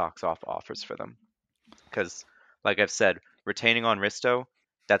knock your socks off offers for them. Because, like I've said, retaining on Risto,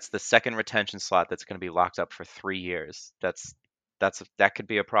 that's the second retention slot that's going to be locked up for 3 years. That could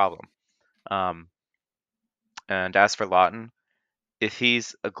be a problem. Um, and as for Lawton, if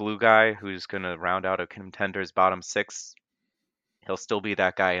he's a glue guy who's going to round out a contender's bottom six, he'll still be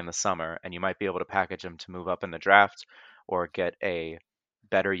that guy in the summer, and you might be able to package him to move up in the draft or get a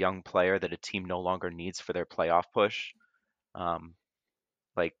better young player that a team no longer needs for their playoff push. Um,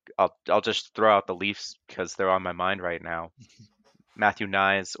 like I'll just throw out the Leafs because they're on my mind right now. Matthew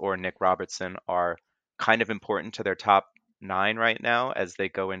Nyes or Nick Robertson are kind of important to their top nine right now as they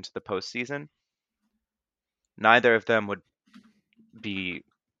go into the postseason. Neither of them would be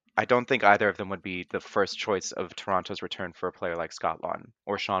I don't think either of them would be the first choice of Toronto's return for a player like Scott Laughton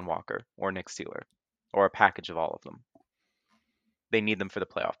or Sean Walker or Nick Seeler or a package of all of them. They need them for the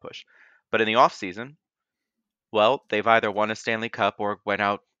playoff push. But in the offseason, well, they've either won a Stanley Cup or went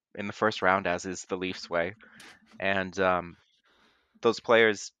out in the first round, as is the Leafs' way. And those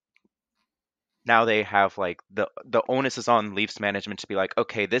players now they have like the onus is on Leafs management to be like,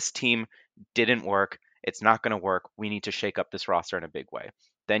 okay, this team didn't work. It's not going to work. We need to shake up this roster in a big way.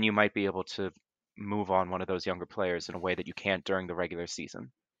 Then you might be able to move on one of those younger players in a way that you can't during the regular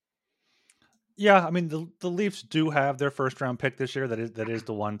season. Yeah, I mean the Leafs do have their first round pick this year. That is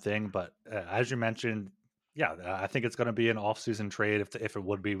the one thing. But as you mentioned, yeah, I think it's going to be an off season trade if it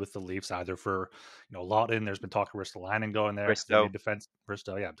would be with the Leafs either for Laughton. There's been talk of Ristolainen going there because they Bristow, need defense.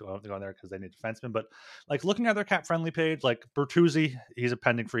 Bristow, yeah, going there because they need defensemen. But like looking at their cap friendly page, like Bertuzzi, he's a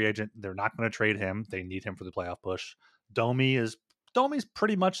pending free agent. They're not going to trade him. They need him for the playoff push. Domi is Domi's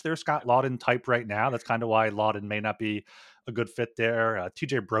pretty much their Scott Laughton type right now. That's kind of why Laughton may not be a good fit there.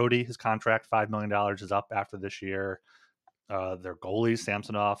 TJ Brody, his contract $5 million is up after this year. Their goalies,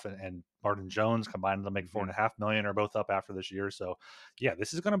 Samsonov and Martin Jones, combined they'll make $4.5 million, are both up after this year. So, yeah,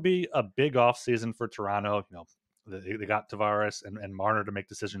 this is going to be a big off season for Toronto. They got Tavares and Marner to make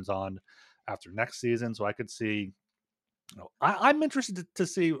decisions on after next season. So I could see. I'm interested to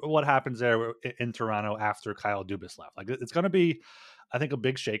see what happens there in Toronto after Kyle Dubas left. Like it's going to be, I think, a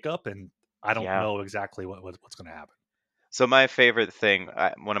big shakeup, and I don't yeah. know exactly what's going to happen. So my favorite thing,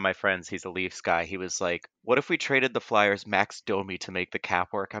 one of my friends, he's a Leafs guy. He was like, "What if we traded the Flyers Max Domi to make the cap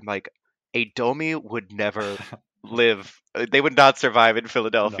work?" I'm like, "A Domi would never live. They would not survive in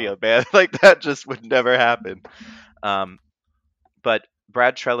Philadelphia, No. man. Like that just would never happen." Um, but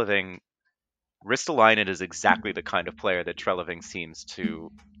Brad Treliving, Ristolainen is exactly the kind of player that Treliving seems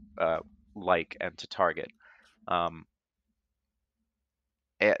to uh, like and to target. Um,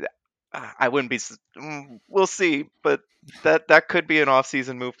 and I wouldn't be. We'll see, but that could be an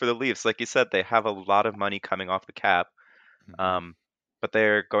off-season move for the Leafs. Like you said, they have a lot of money coming off the cap, um, but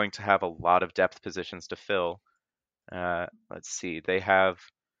they're going to have a lot of depth positions to fill. Let's see, they have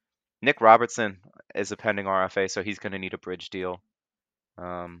Nick Robertson is a pending RFA, so he's going to need a bridge deal.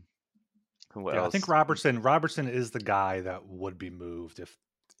 Um, who Yeah, I think else? Robertson is the guy that would be moved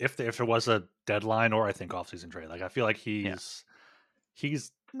if there was a deadline or I think offseason trade. Like I feel like Yeah,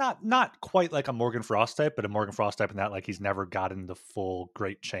 he's not quite like a Morgan Frost type, but a Morgan Frost type in that like he's never gotten the full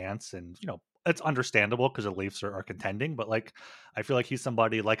great chance, and it's understandable because the Leafs are contending. But like I feel like he's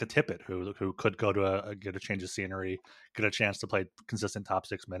somebody like a Tippett who could go to get a change of scenery, get a chance to play consistent top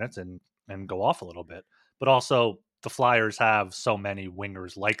 6 minutes and go off a little bit, but also the Flyers have so many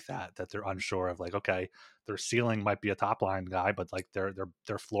wingers like that they're unsure of. Like, okay, their ceiling might be a top line guy, but like their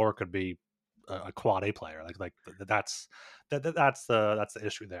floor could be a quad A player. That's the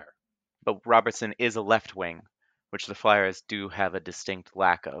issue there. but Robertson is a left wing, which the Flyers do have a distinct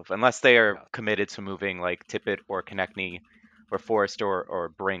lack of, unless they are Yeah. committed to moving like Tippett or Konechny or Forrest or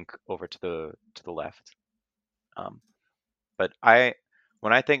Brink over to the left. Um, but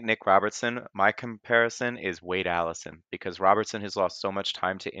when I think Nick Robertson, my comparison is Wade Allison because Robertson has lost so much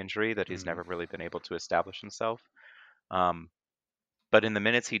time to injury that he's Mm. never really been able to establish himself. Um, but in the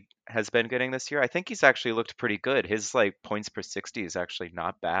minutes he has been getting this year, I think he's actually looked pretty good. His like points per 60 is actually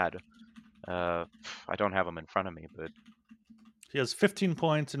not bad. Uh, I don't have him in front of me, but He has 15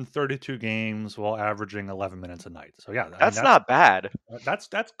 points in 32 games while averaging 11 minutes a night. So yeah, I mean That's not bad.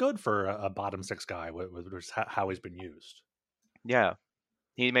 that's good for a bottom six guy with how he's been used. Yeah,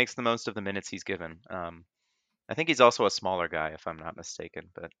 he makes the most of the minutes he's given. I think he's also a smaller guy, if I'm not mistaken,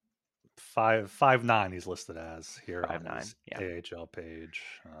 but 5'9" he's listed as here on 5'9". his Yeah, AHL page.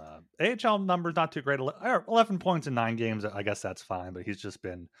 AHL numbers not too great. 11 points in 9 games. I guess that's fine, but he's just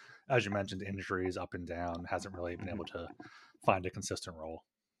been, as you mentioned, injuries up and down. Hasn't really been able to find a consistent role.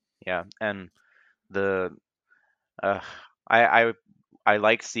 yeah, and the uh, I I I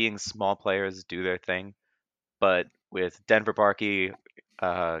like seeing small players do their thing, but with Denver Barkey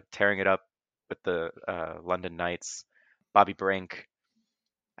tearing it up with the London Knights, Bobby Brink,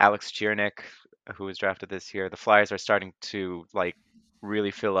 Alex Chiernik, who was drafted this year, the Flyers are starting to like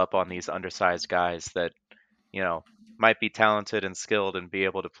really fill up on these undersized guys that, you know, might be talented and skilled and be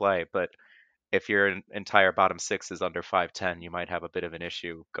able to play, but if your entire bottom six is under 5'10", you might have a bit of an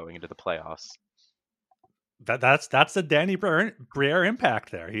issue going into the playoffs. That's the Danny Briere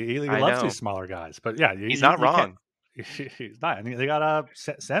impact there. He I loves these know. smaller guys, but yeah, He's not you can't. wrong. He's not. I mean, they got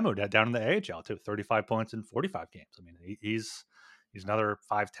Samu down in the AHL too, 35 points in 45 games. I mean, he's another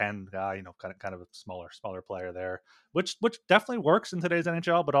 5'10" guy. You know, kind of a smaller player there, which definitely works in today's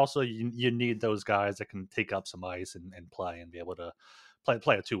NHL. But also, you need those guys that can take up some ice and play and be able to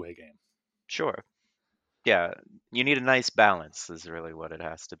play a two-way game. Sure. Yeah, you need a nice balance is really what it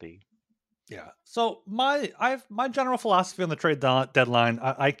has to be. Yeah. So my general philosophy on the trade deadline,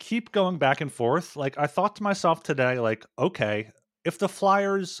 I keep going back and forth. Like I thought to myself today, like, okay, if the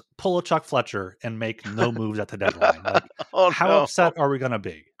Flyers pull a Chuck Fletcher and make no moves at the deadline, like Oh how no. upset are we gonna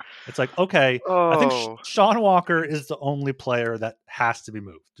be? It's like, okay, I think Oh. Sean Walker is the only player that has to be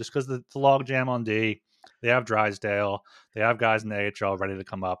moved, just because the log jam on D. They have Drysdale, they have guys in the AHL ready to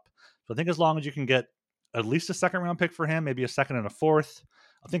come up. So I think as long as you can get at least a second round pick for him, maybe a second and a fourth.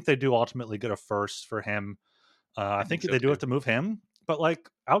 I think they do ultimately get a first for him. I I think think so they do too. have to move him, but like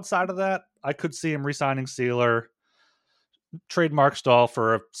outside of that, I could see him re-signing Sealer, trade Mark Stahl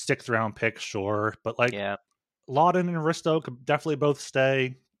for a sixth round pick, sure, but like Yeah. Laughton and Risto could definitely both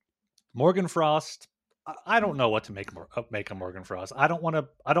stay. Morgan Frost, I don't know what to make of Morgan Frost. I don't want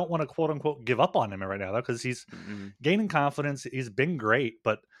to quote unquote give up on him right now because he's Mm-mm. gaining confidence. He's been great,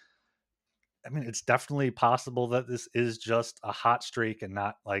 but I mean, it's definitely possible that this is just a hot streak and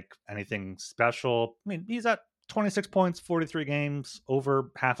not like anything special. I mean, he's at 26 points, 43 games,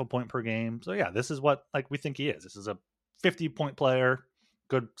 over half a point per game. So yeah, this is what like we think he is. This is a 50-point player,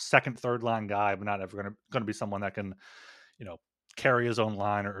 good second, third line guy, but not ever going to be someone that can, you know, carry his own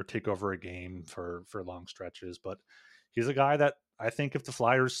line or take over a game for long stretches. But he's a guy that I think if the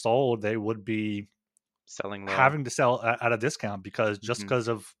Flyers sold, they would be Selling low. having to sell at a discount because just Hmm. because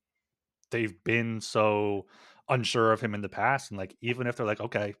of they've been so unsure of him in the past. And like, even if they're like,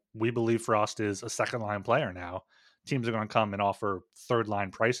 okay, we believe Frost is a second line player now, teams are going to come and offer third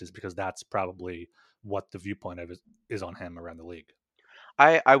line prices because that's probably what the viewpoint of is on him around the league.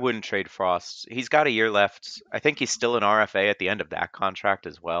 I wouldn't trade Frost. He's got a year left. I think he's still an RFA at the end of that contract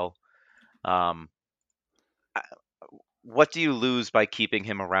as well. Um, I- what do you lose by keeping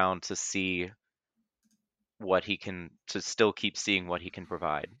him around to see what he can to still keep seeing what he can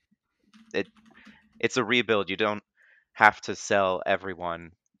provide? It it's a rebuild. You don't have to sell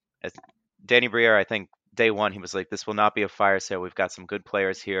everyone. As Danny Briere, I think day one he was like, "This will not be a fire sale. We've got some good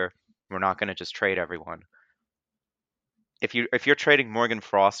players here. We're not going to just trade everyone." If you're trading Morgan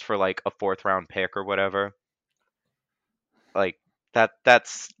Frost for like a fourth round pick or whatever, like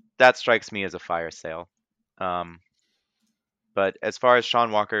that strikes me as a fire sale. Um, but as far as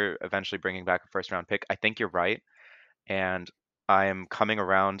Sean Walker eventually bringing back a first round pick, I think you're right, and I am coming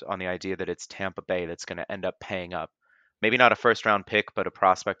around on the idea that it's Tampa Bay that's going to end up paying up. Maybe not a first round pick, but a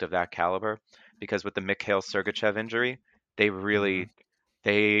prospect of that caliber, because with the Mikhail Sergachev injury, they Mm-hmm. really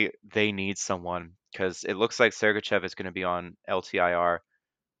they need someone because it looks like Sergachev is going to be on LTIR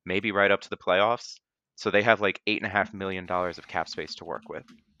maybe right up to the playoffs. So they have like $8.5 million of cap space to work with.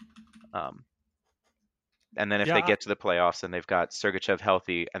 Um, and then if they Yeah, get to the playoffs and they've got Sergachev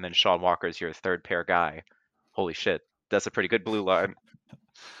healthy, and then Sean Walker's your third pair guy, holy shit, that's a pretty good blue line.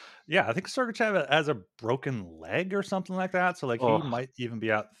 yeah, I think Sergachev has a broken leg or something like that, so like he Oh, might even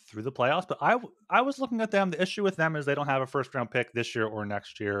be out through the playoffs. But I was looking at them. The issue with them is they don't have a first round pick this year or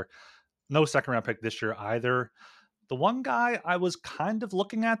next year. No second round pick this year either. The one guy I was kind of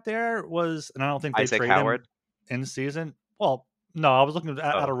looking at there was, and I don't think they Isaac trade him Howard. in season. Well, no, I was looking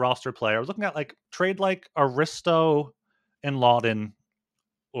at Oh, a roster player. I was looking at like trade like Aristo and Laughton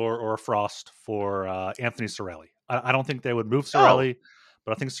or Frost for Anthony Cirelli. I don't think they would move oh, Cirelli,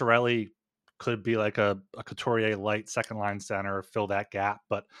 but I think Cirelli could be like a Couturier light second line center, fill that gap.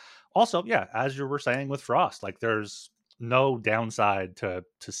 But also, yeah, as you were saying with Frost, like there's no downside to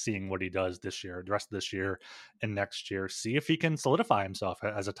seeing what he does this year, the rest of this year and next year. See if he can solidify himself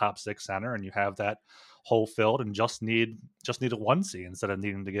as a top six center, and you have that hole filled, and just need a 1C instead of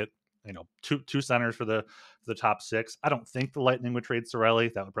needing to get two centers for the top six. I don't think the Lightning would trade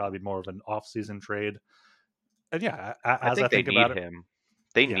Cirelli. That would probably be more of an off-season trade. And yeah, I as I think they think need about it, him.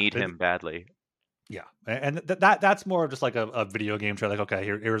 They yeah, need him badly. yeah, and that's more of just like a video game trade. Like, okay,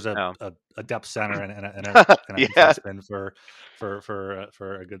 here's a Oh. depth center and a Yeah. defenseman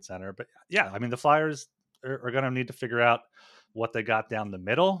for a good center. But yeah, I mean the Flyers are going to need to figure out what they got down the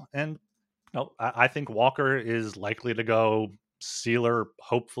middle, and I think Walker is likely to go Sealer,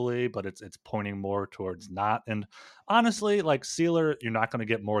 hopefully, but it's pointing more towards not. And honestly, like Sealer, you're not going to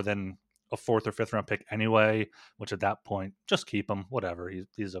get more than a fourth or fifth round pick anyway. Which at that point, just keep him. Whatever.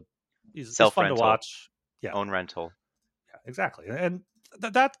 He's fun to Self-rental. watch. Yeah, Own rental. yeah, exactly. And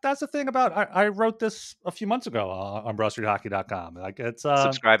that's the thing about I wrote this a few months ago on BroadStreetHockey.com. Like it's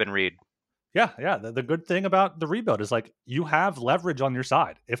Subscribe and read. yeah. The good thing about the rebuild is like you have leverage on your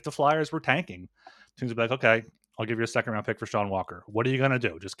side. If the Flyers were tanking, teams would be like, okay, I'll give you a second round pick for Sean Walker. What are you gonna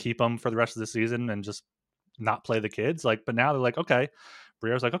do? Just keep him for the rest of the season and just not play the kids? Like, but now they're like, okay,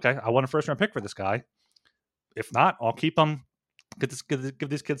 Briere's like, okay, I want a first round pick for this guy. If not, I'll keep him. Give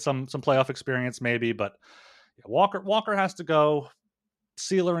these kids some playoff experience maybe. But yeah, Walker has to go.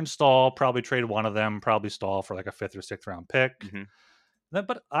 Sealer and Stahl, probably trade one of them. Probably Stahl for like a fifth or sixth round pick. Mm-hmm.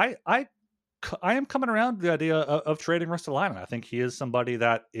 But I am coming around to the idea of trading Ristolainen. I think he is somebody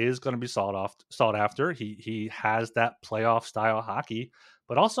that is going to be sought after. He has that playoff style hockey,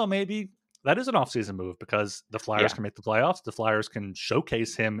 but also maybe that is an offseason move because the Flyers can make the playoffs. The Flyers can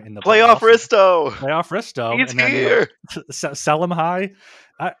showcase him in the playoff Risto. He's and then here. Sell him high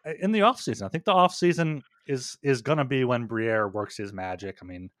in the offseason. I think the offseason is going to be when Briere works his magic. I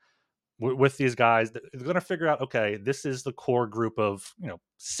mean, with these guys, they're going to figure out, okay, this is the core group of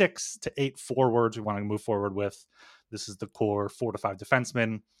 6 to 8 forwards we want to move forward with. This is the core 4 to 5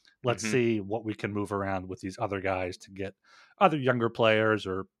 defensemen. Let's see what we can move around with these other guys to get other younger players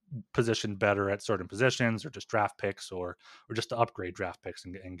or positioned better at certain positions, or just draft picks, or just to upgrade draft picks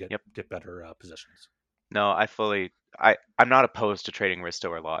and get better positions. No, I'm not opposed to trading Risto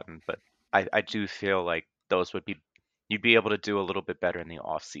or Laughton, but I do feel like you'd be able to do a little bit better in the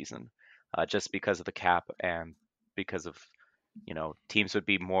off season, just because of the cap and because of teams would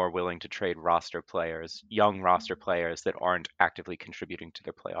be more willing to trade young roster players that aren't actively contributing to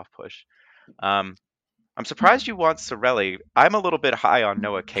their playoff push. I'm surprised you want Cirelli. I'm a little bit high on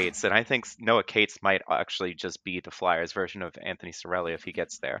Noah Cates, and I think Noah Cates might actually just be the Flyers' version of Anthony Cirelli if he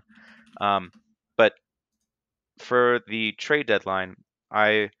gets there. But for the trade deadline,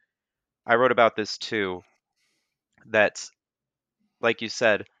 I wrote about this too, that, like you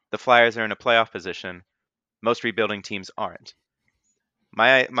said, the Flyers are in a playoff position. Most rebuilding teams aren't.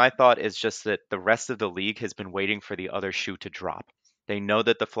 My thought is just that the rest of the league has been waiting for the other shoe to drop. They know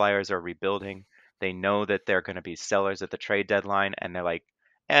that the Flyers are rebuilding. They know that they're going to be sellers at the trade deadline, and they're like,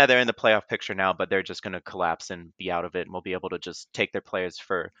 they're in the playoff picture now, but they're just going to collapse and be out of it, and we'll be able to just take their players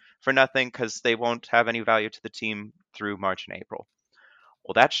for nothing because they won't have any value to the team through March and April.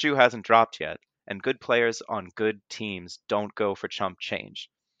 Well, that shoe hasn't dropped yet, and good players on good teams don't go for chump change.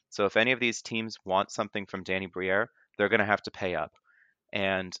 So if any of these teams want something from Danny Briere, they're going to have to pay up.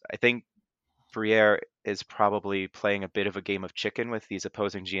 And I think Briere is probably playing a bit of a game of chicken with these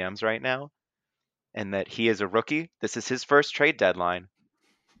opposing GMs right now, and that he is a rookie. This is his first trade deadline,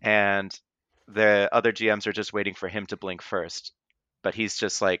 and the other GMs are just waiting for him to blink first. But he's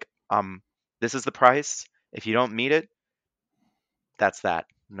just like, this is the price. If you don't meet it, that's that.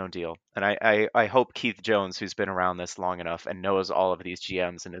 No deal. And I hope Keith Jones, who's been around this long enough and knows all of these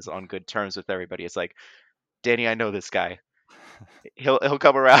GMs and is on good terms with everybody, is like, Danny, I know this guy. He'll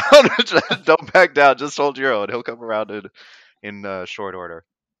come around. Don't back down. Just hold your own. He'll come around in short order.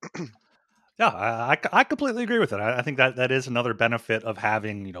 Yeah, I completely agree with it. I think that is another benefit of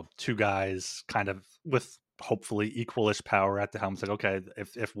having two guys kind of with hopefully equalish power at the helm. It's like, okay,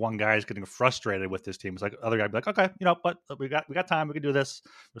 if one guy is getting frustrated with this team, it's like other guy be like, okay, but we got time, we can do this.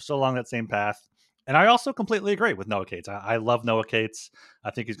 We're still along that same path. And I also completely agree with Noah Cates. I love Noah Cates. I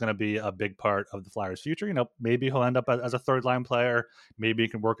think he's going to be a big part of the Flyers' future. Maybe he'll end up as a third line player. Maybe he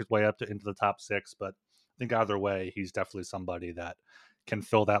can work his way up into the top 6. But I think either way, he's definitely somebody that can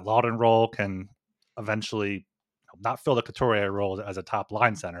fill that Laughton role, can eventually not fill the Couturier role as a top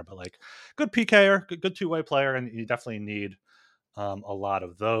line center, but like good PKer, good two-way player, and you definitely need a lot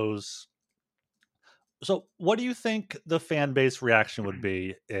of those. So, what do you think the fan base reaction would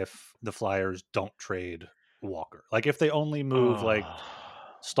be if the Flyers don't trade Walker? Like, if they only move like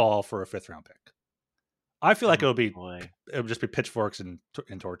Oh, Stahl for a 5th round pick, I feel like oh boy. it would just be pitchforks and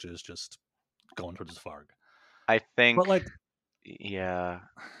torches just going towards Farg. I But think, like, yeah,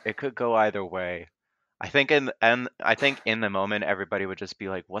 it could go either way. I think in the moment everybody would just be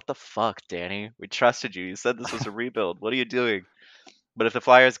like, "What the fuck, Danny? We trusted you. You said this was a rebuild. What are you doing?" But if the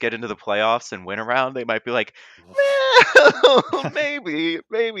Flyers get into the playoffs and win a round, they might be like, "Well,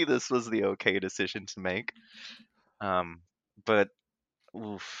 maybe this was the okay decision to make." Um, but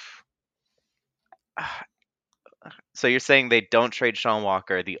oof. So you're saying they don't trade Sean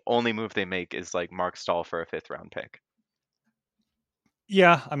Walker, the only move they make is like Mark Stahl for a 5th round pick,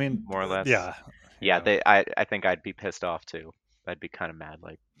 yeah, I mean, more or less? yeah, Yeah, yeah. I think I'd be pissed off too. I'd be kind of mad.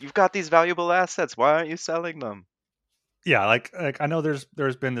 Like, you've got these valuable assets. Why aren't you selling them? Yeah, like I know there's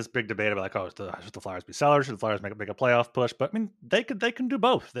been this big debate about like, oh, should the Flyers be sellers? Should the Flyers make a playoff push? But I mean, they can do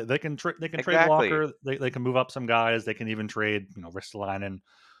both. They can they can trade Exactly. Walker. They can move up some guys. They can even trade Ristolainen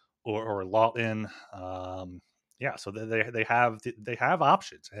or Laughton. Yeah, so they have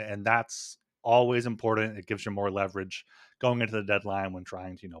options, and that's always important. It gives you more leverage going into the deadline when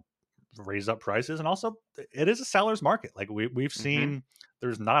trying to raise up prices, and also it is a seller's market. Like we've Hmm. seen,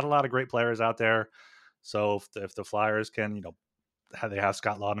 there's not a lot of great players out there. So if the Flyers can, they have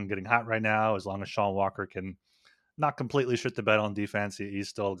Scott Laughton getting hot right now, as long as Sean Walker can not completely shit the bed on defense, he's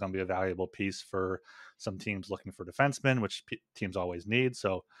still going to be a valuable piece for some teams looking for defensemen, which teams always need.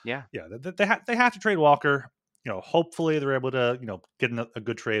 So, Yeah, yeah, they have to trade Walker. Hopefully they're able to get a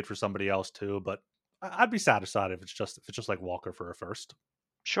good trade for somebody else too. But I'd be satisfied if it's just like Walker for a first.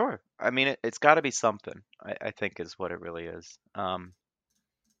 sure. I mean, it's got to be something. I think is what it really is.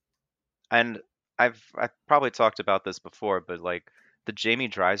 And I've probably talked about this before, but like the Jamie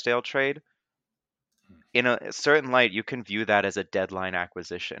Drysdale trade, in a certain light, you can view that as a deadline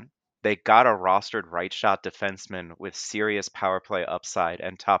acquisition. They got a rostered right shot defenseman with serious power play upside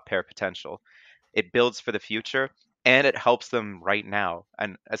and top pair potential. It builds for the future and it helps them right now.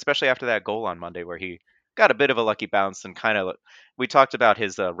 And especially after that goal on Monday where he got a bit of a lucky bounce and kind of, we talked about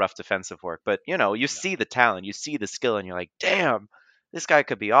his rough defensive work, but you Yeah. see the talent, you see the skill, and you're like, damn, this guy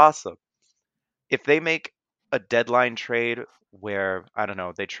could be awesome. If they make a deadline trade where, I don't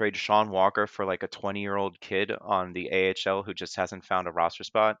know, they trade Sean Walker for like a 20-year-old kid on the AHL who just hasn't found a roster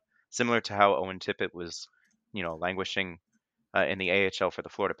spot, similar to how Owen Tippett was, languishing in the AHL for the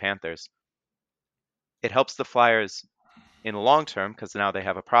Florida Panthers, it helps the Flyers in the long term because now they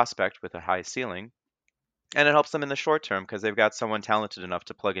have a prospect with a high ceiling, and it helps them in the short term because they've got someone talented enough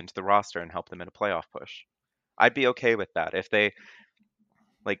to plug into the roster and help them in a playoff push. I'd be okay with that. If they,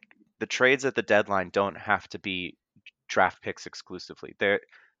 like, the trades at the deadline don't have to be draft picks exclusively.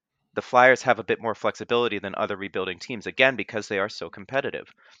 The Flyers have a bit more flexibility than other rebuilding teams, again, because they are so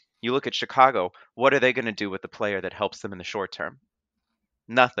competitive. You look at Chicago, what are they going to do with the player that helps them in the short term?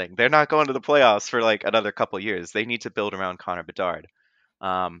 Nothing. They're not going to the playoffs for like another couple years. They need to build around Connor Bedard.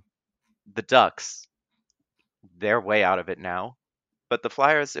 Um, the Ducks, they're way out of it now. But the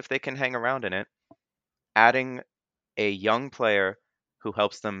Flyers, if they can hang around in it, adding a young player who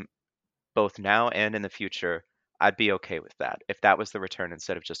helps them both now and in the future, I'd be okay with that if that was the return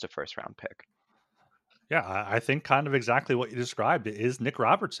instead of just a 1st round pick. Yeah, I think kind of exactly what you described is Nick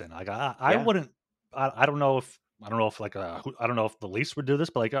Robertson. Like I Yeah. wouldn't. I don't know if like I don't know if the Leafs would do this,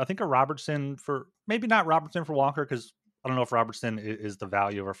 but like I think a Robertson for, maybe not Robertson for Walker, because I don't know if Robertson is the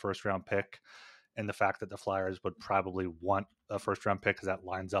value of a 1st round pick, and the fact that the Flyers would probably want a 1st round pick because that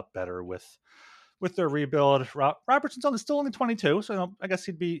lines up better with their rebuild. Robertson's still only 22, so I guess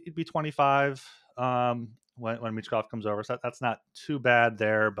he'd be 25 when Michkov comes over. So that's not too bad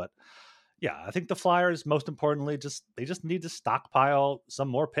there, but yeah, I think the Flyers, most importantly, they just need to stockpile some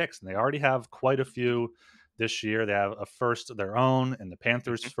more picks, and they already have quite a few this year. They have a first of their own in the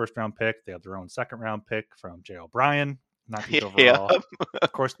Panthers' Mhm. 1st round pick. They have their own 2nd round pick from Jay O'Brien, 19th Yeah. overall.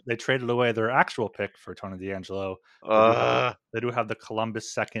 Of course, they traded away their actual pick for Tony DeAngelo. Uh, They do have the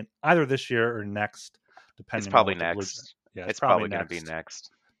Columbus second either this year or next, it's depending on probably what the Blue. next. Yeah, it's It's probably probably going to be next.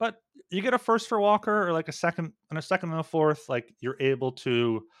 next. But you get a first for Walker, or like a second and a second and a fourth. Like you're able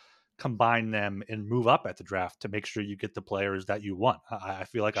to combine them and move up at the draft to make sure you get the players that you want. I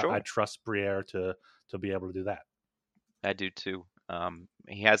feel like I Sure. trust Briere to be able to do that. I do too.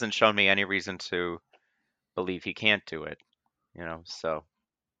 He hasn't shown me any reason to believe he can't do it, so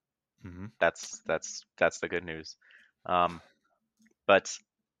Hmm. that's the good news. Um, but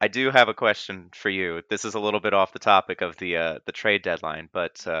I do have a question for you. This is a little bit off the topic of the trade deadline,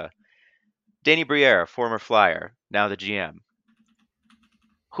 but Danny Briere, former Flyer, now the GM.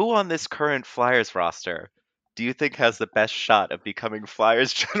 Who on this current Flyers roster do you think has the best shot of becoming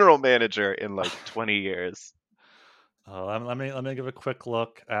Flyers general manager in like 20 years? Let me give a quick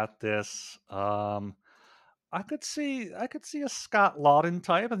look at this. I could see a Scott Laughton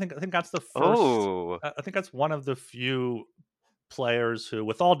type. I think that's the first. Oh, I think that's one of the few players who,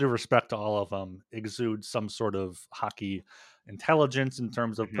 with all due respect to all of them, exude some sort of hockey intelligence in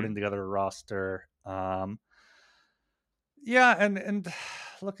terms of hmm putting together a roster. Yeah, and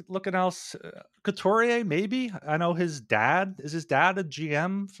looking else, Couturier maybe. I know his dad is his dad a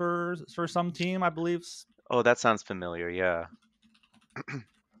GM for some team, I believe. oh, that sounds familiar. Yeah.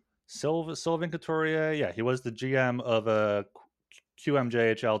 Sylvain Couturier, yeah, he was the GM of a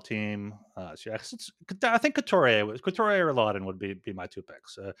QMJHL team. So yeah, I think Couturier or Lawton would be my two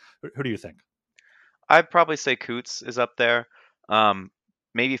picks. Who do you think? I'd probably say Coots is up there. Um,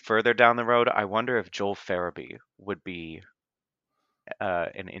 Maybe further down the road, I wonder if Joel Farabee would be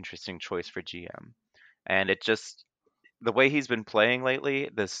an interesting choice for GM. And it just the way he's been playing lately,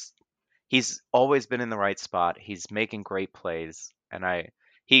 this he's always been in the right spot. He's making great plays, and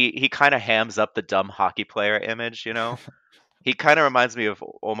he kind of hams up the dumb hockey player image, you know. He kind of reminds me of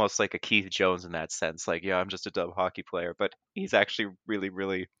almost like a Keith Jones in that sense. Like, yeah, I'm just a dumb hockey player, but he's actually really,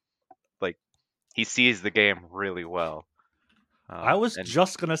 really like he sees the game really well. I was And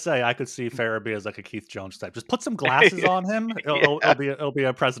just gonna say I could see Farabee as like a Keith Jones type. Just put some glasses on him. yeah. It'll be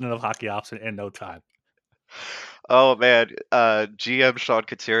a president of hockey ops in no time. Oh man, GM Sean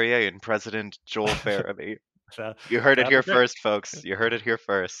Couturier and President Joel Farabee. That, You heard it that'd be here great. first, folks. You heard it here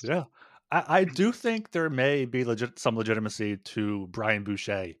first. Yeah. I do think there may be some legitimacy to Brian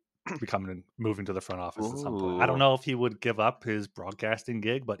Boucher becoming moving to the front office at some point. I don't Ooh. know if he would give up his broadcasting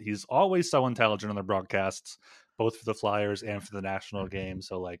gig, but he's always so intelligent on the broadcasts, both for the Flyers and for the national game.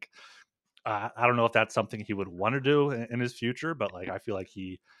 So like, I don't know if that's something he would want to do in his future, but like, I feel like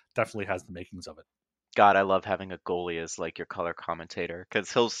he definitely has the makings of it. God, I love having a goalie as like your color commentator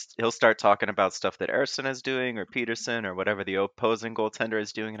because he'll start talking about stuff that Ersson is doing or Peterson or whatever the opposing goaltender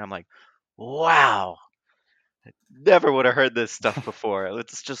is doing, and I'm like, wow, never would have heard this stuff before.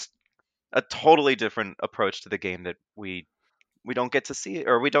 It's just a totally different approach to the game that we don't get to see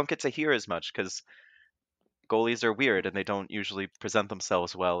or we don't get to hear as much because goalies are weird and they don't usually present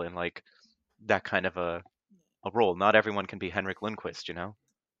themselves well in like that kind of a role. Not everyone can be Henrik Lundqvist, you know?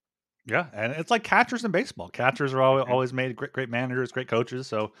 Yeah, and it's like catchers in baseball. Catchers are hmm always made great managers, great coaches.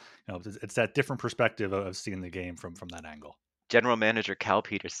 So it's that different perspective of seeing the game from that angle. General manager Cal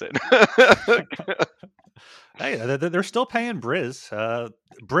Peterson. Hey, they're still paying Briz.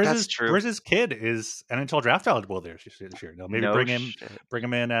 That's true. Briz's kid is NHL draft eligible this year. Maybe No shit. bring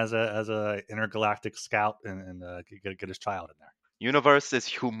him in as a intergalactic scout and get his child in there. Universe is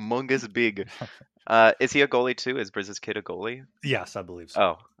humongous big. Is he a goalie too? Is Briz's kid a goalie? Yes, I believe so.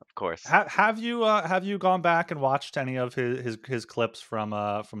 Oh, of course. Have you gone back and watched any of his clips from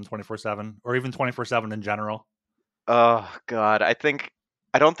 24/7 or even 24/7 in general? Oh God, I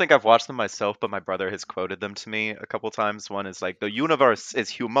don't think I've watched them myself, but my brother has quoted them to me a couple times. One is like, "The universe is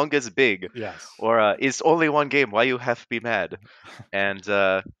humongous big," Yes. or "It's only one game. Why you have to be mad?" And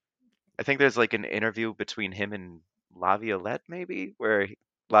I think there's like an interview between him and Laviolette, maybe, where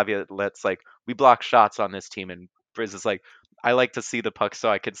Laviolette's like, "We block shots on this team," and Briz is like, "I like to see the puck so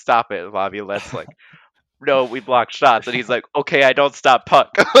I can stop it." And Laviolette's like, "No, we block shots," and he's like, "Okay, I don't stop puck."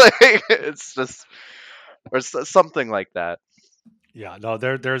 Like, it's just or something like that. Yeah, no,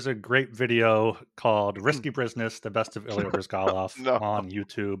 there's a great video called "Risky Business: The Best of Ilya Bryzgalov" No, on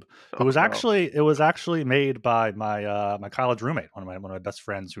YouTube. oh no. It was actually made by my college roommate, one of my best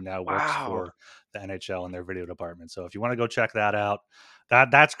friends who now works Wow. for the NHL in their video department. So if you want to go check that out,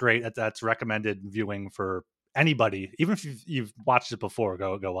 that's great. That's recommended viewing for anybody, even if you've watched it before.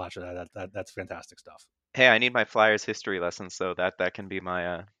 Go watch it. That's fantastic stuff. Hey, I need my Flyers history lesson, so that can be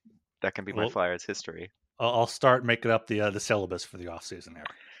my Well, Flyers history. I'll start making up the syllabus for the off season here.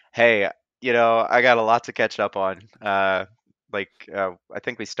 Hey, I got a lot to catch up on. I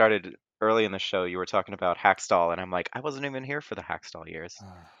think we started early in the show. You were talking about Hackstall, and I'm like, I wasn't even here for the Hackstall years.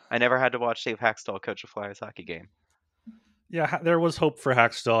 I never had to watch Dave Hackstall coach a Flyers hockey game. Yeah, there was hope for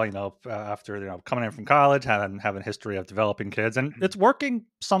Hextall, after coming in from college, having a history of developing kids, and it's working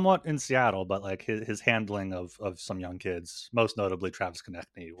somewhat in Seattle. But like his handling of some young kids, most notably Travis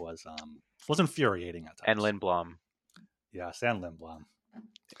Konechny, was infuriating at And times. Lindblom. Yeah, Stan Lindblom.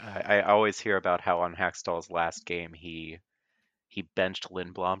 I always hear about how on Hackstall's last game he benched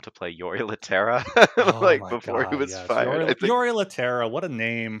Lindblom to play Yori Laterra Oh like my before he God, was yes, fired. I think Yori Laterra, what a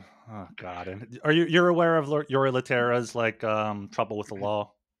name! Oh God, and you're aware of Yori Laterra's like trouble with the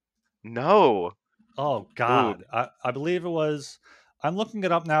law? no. Oh Ooh. God, I believe it was. I'm looking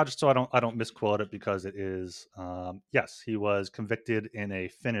it up now just so I don't misquote it because it is yes, he was convicted in a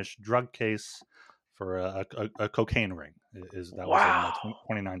Finnish drug case for a cocaine ring. Is that was in Wow.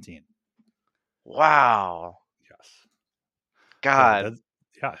 2019. Wow. Yes. So yeah,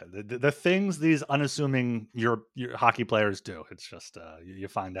 God, the things these unassuming your hockey players do. It's just you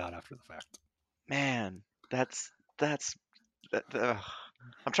find out after the fact. man, that's ugh.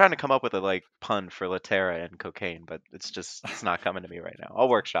 I'm trying to come up with a like pun for Latera and cocaine, but it's not coming to me right now. I'll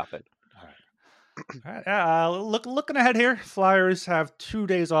workshop it. All right. All right. Looking ahead here, Flyers have 2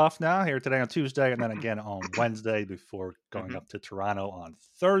 days off now. Here today on Tuesday, and then again on Wednesday before going Hmm. up to Toronto on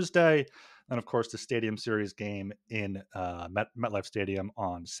Thursday. And of course, the Stadium Series game in MetLife Stadium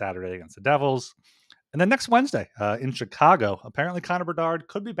on Saturday against the Devils. And then next Wednesday in Chicago, apparently Connor Bedard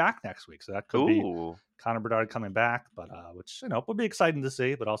could be back next week, so that could be Ooh. Connor Bedard coming back, but which would be exciting to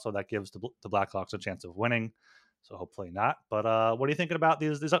see. But also that gives the Blackhawks a chance of winning. So hopefully not. But what are you thinking about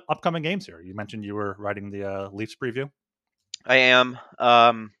these upcoming games here? You mentioned you were writing the Leafs preview. I am.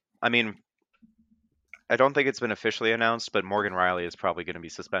 I mean, I don't think it's been officially announced, but Morgan Riley is probably going to be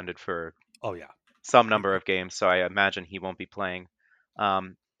suspended for Oh yeah, some he, number of games, so I imagine he won't be playing.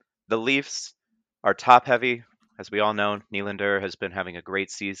 Um, the Leafs are top heavy, as we all know. Nylander has been having a great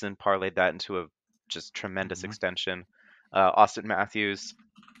season, parlayed that into a just tremendous mhm. extension. Austin Matthews,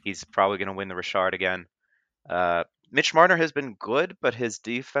 he's probably going to win the Richard again. Uh, Mitch Marner has been good, but his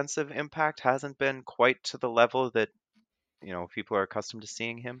defensive impact hasn't been quite to the level that people are accustomed to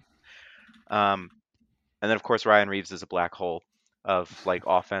seeing him. Um, and then of course Ryan Reeves is a black hole of like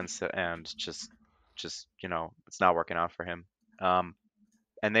offense and just it's not working out for him. Um,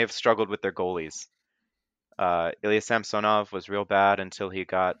 and they've struggled with their goalies. Ilya Samsonov was real bad until he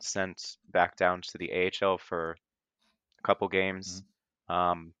got sent back down to the AHL for a couple games.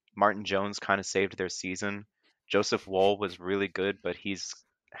 Mhm. Martin Jones kind of saved their season. Joseph Woll was really good, but he's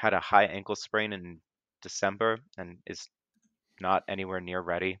had a high ankle sprain in December and is not anywhere near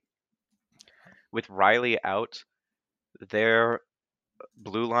ready. With Riley out, their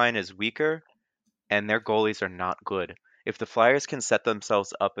blue line is weaker and their goalies are not good. If the Flyers can set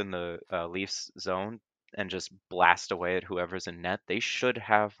themselves up in the Leafs zone and just blast away at whoever's in net, they should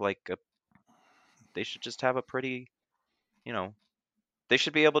just have a pretty, you know, they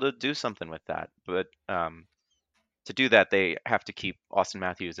should be able to do something with that. But to do that, they have to keep Austin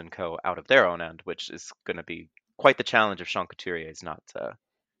Matthews and co out of their own end, which is going to be quite the challenge if Sean Couturier is not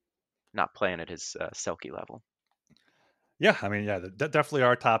playing at his Selke level. Yeah, I mean, yeah, they definitely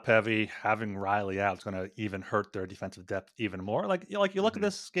are top heavy. Having Riley out is going to even hurt their defensive depth even more. You look at Hmm.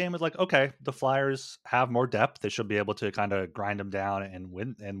 this game as like, okay, the Flyers have more depth. They should be able to kind of grind them down and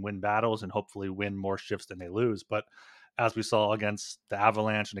win battles and hopefully win more shifts than they lose. But as we saw against the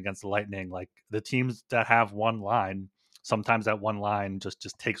Avalanche and against the Lightning, like the teams that have one line, sometimes that one line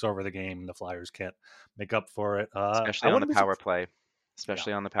just takes over the game and the Flyers can't make up for it. I Especially on the wouldn't be power surprised. play. Yeah.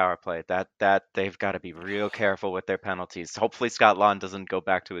 Especially on the power play. That they've got to be real careful with their penalties. Hopefully Scott Lawn doesn't go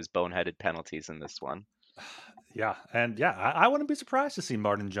back to his boneheaded penalties in this one. Yeah, and yeah, I wouldn't be surprised to see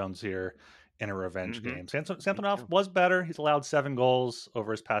Martin Jones here in a revenge Hmm. game. Me Samsonov too. was better. He's allowed 7 goals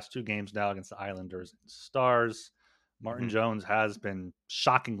over his past 2 games now against the Islanders and Stars. Martin Hmm. Jones has been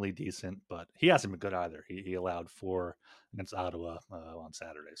shockingly decent, but he hasn't been good either. He allowed 4 against Ottawa on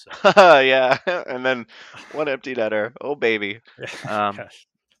Saturday. So, Yeah, and then one empty netter. Oh baby. Um, yes.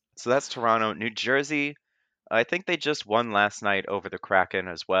 so that's Toronto. New Jersey. I think they just won last night over the Kraken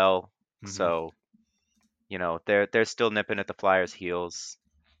as well. Hmm. So they're still nipping at the Flyers' heels.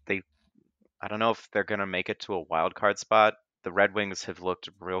 They I don't know if they're gonna make it to a wild card spot. The Red Wings have looked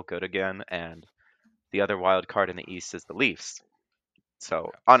real good again, and the other wild card in the East is the Leafs.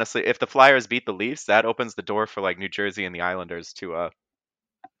 So honestly, if the Flyers beat the Leafs, that opens the door for like New Jersey and the Islanders to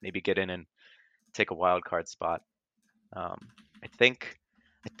maybe get in and take a wild card spot. Um, I think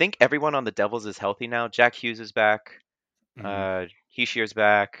I think everyone on the Devils is healthy now. Jack Hughes is back. Hmm. Heishier's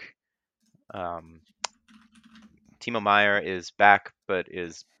back. Um, Timo Meyer is back, but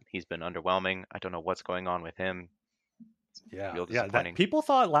he's been underwhelming. I don't know what's going on with him. Yeah, Real yeah. That disappointing. people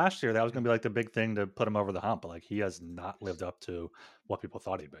thought last year that was going to be like the big thing to put him over the hump, but like he has not lived up to what people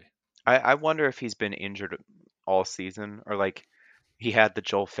thought he'd be. I wonder if he's been injured all season or like he had the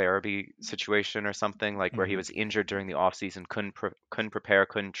Joel Farabee situation or something like where he Hmm. was injured during the off season, couldn't prepare,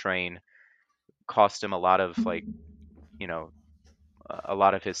 couldn't train, cost him a lot of like you know a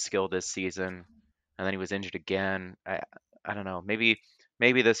lot of his skill this season, and then he was injured again. I don't know. Maybe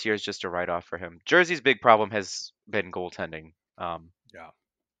this year is just a write off for him. Jersey's big problem has been goaltending. Yeah.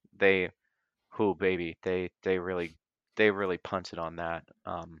 They who baby they really punted on that.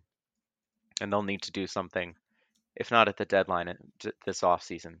 And they'll need to do something if not at the deadline this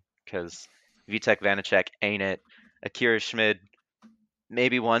offseason. Because Vitek Vanacek ain't it. Akira Schmid,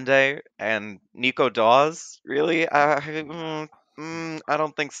 maybe one day. And Nico Dawes, really? I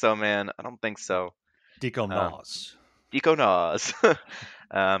don't think so, man. I don't think so. Deco Um, Nas. Nico Dawes.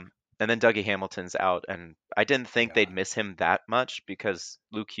 And then Dougie Hamilton's out, and I didn't think Yeah. they'd miss him that much because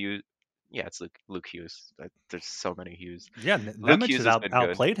Luke Hughes. Yeah, it's Luke Hughes. There's so many Hughes. Yeah, Luke Nemec Hughes has has been good.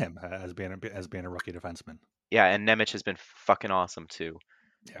 outplayed him as being a rookie defenseman. Yeah, and Nemec has been fucking awesome too.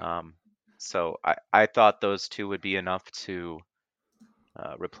 Yeah. Um, so I thought those two would be enough to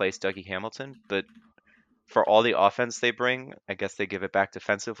replace Dougie Hamilton, but for all the offense they bring, I guess they give it back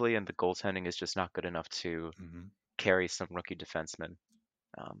defensively, and the goaltending is just not good enough to Hmm. carry some rookie defensemen.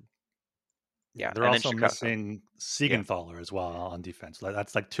 Um, Yeah, yeah, they're and then also Chicago. missing Yeah. Siegenthaler as well on defense.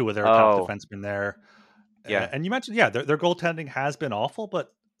 That's like two of their top Oh, defensemen there. yeah. And you mentioned, yeah, their goaltending has been awful,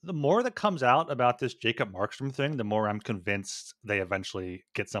 but the more that comes out about this Jacob Markstrom thing, the more I'm convinced they eventually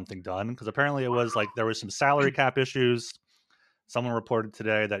get something done. Because apparently it was like there was some salary cap issues. Someone reported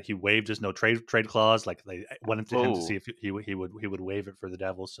today that he waived his no trade clause. Like they went to him to see Oh, if he would waive it for the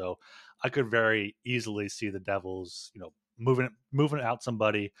Devils. So I could very easily see the Devils, moving out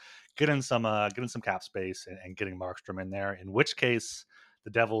somebody, getting some cap space, and getting Markstrom in there. In which case,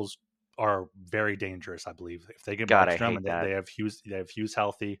 the Devils are very dangerous. I believe if they get God, I Markstrom hate and that. they have Hughes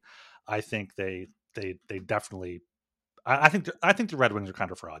healthy, I think they definitely. I think the Red Wings are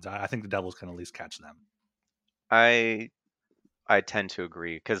kind of frauds. I think the Devils can at least catch them. I I tend to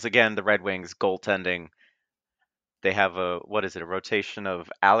agree because again, the Red Wings goaltending, they have what is it, a rotation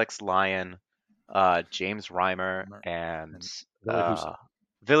of Alex Lyon, James Reimer, and And Billy uh, Husso.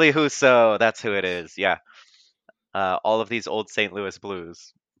 Ville Husso. That's who it is. Yeah, all of these old St. Louis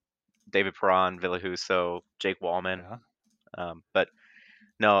Blues, David Perron, Ville Husso, Jake Wallman. Yeah. But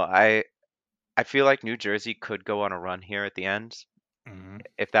no, I feel like New Jersey could go on a run here at the end. Hmm.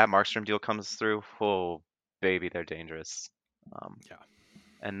 If that Markstrom deal comes through, oh baby, they're dangerous. Um, Yeah.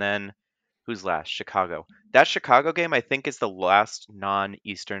 and then who's last? Chicago. That Chicago game, I think, is the last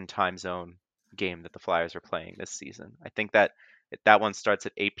non-Eastern time zone game that the Flyers are playing this season. I think that one starts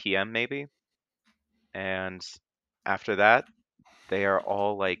at 8 p.m. maybe, and after that, they are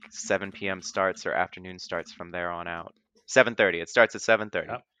all like 7 p.m. starts or afternoon starts from there on out. 7:30. It starts at Yeah. 7:30.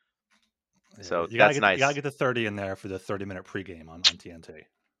 Yeah. So You gotta that's get you gotta nice. get the 30 in there for the 30-minute pregame on TNT.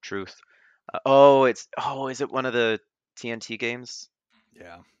 Truth. Is it one of the TNT games?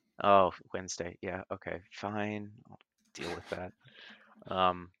 Yeah. Oh, Wednesday. Yeah, okay, fine. I'll deal with that.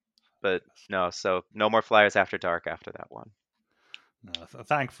 Um, but no, so no more Flyers after dark after that one. No,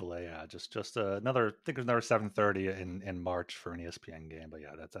 thankfully, yeah. Just another. I think there's another 7:30 in March for an ESPN game. But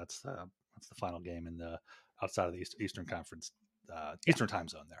yeah, that's the final game in the outside of the Eastern Conference, Yeah. Eastern time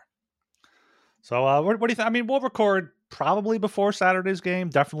zone there. So what do you think? I mean, we'll record probably before Saturday's game,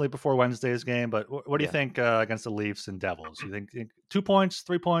 definitely before Wednesday's game. But what do you Yeah. think against the Leafs and Devils? You think 2 points,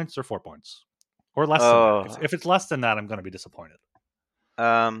 3 points, or 4 points, or less than that? Oh, If it's less than that, I'm going to be disappointed.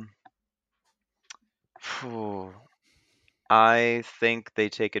 um, phew. I think they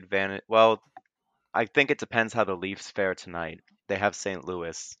take advantage. Well, I think it depends how the Leafs fare tonight. They have St.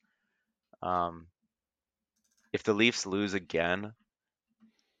 Louis. Um, if the Leafs lose again,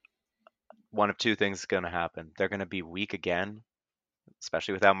 one of two things is going to happen. They're going to be weak again,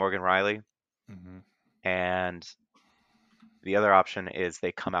 especially without Morgan Riley, Hmm. and the other option is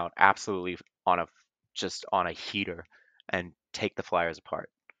they come out absolutely on a just on a heater and take the Flyers apart.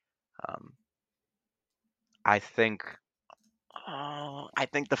 Um, I think I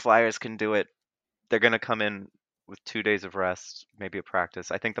think the Flyers can do it. They're going to come in with 2 days of rest, maybe a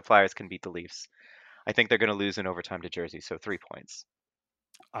practice. I think the Flyers can beat the Leafs. I think they're going to lose in overtime to Jersey, so 3 points.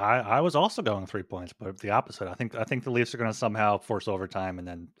 I was also going 3 points, but the opposite. I think the Leafs are going to somehow force overtime, and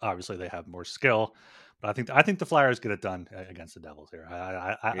then obviously they have more skill. But I think the Flyers get it done against the Devils here.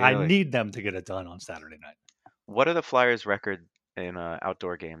 I Really? need them to get it done on Saturday night. What are the Flyers' record in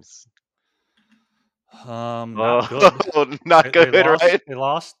outdoor games? Not Oh, good. not They good, lost. right? They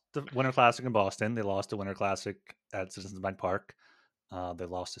lost the Winter Classic in Boston. They lost the Winter Classic at Citizens Bank Park. They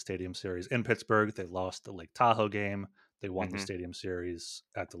lost the Stadium Series in Pittsburgh. They lost the Lake Tahoe game. They won the Hmm. Stadium Series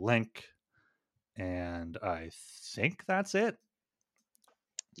at the Link, and I think that's it.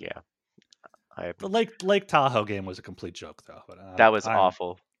 Yeah, I The Lake Tahoe game was a complete joke, though. But that was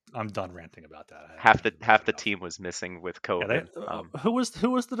awful. I'm done ranting about that. Half I've the had enough. team was missing with Yeah, they COVID. who was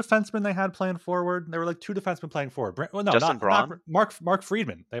the defenseman they had playing forward? There were like two defensemen playing forward. Well, no, Justin not Braun? Mark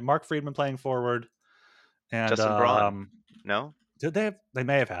Friedman. They had Mark Friedman playing forward, and Justin Braun? No? did they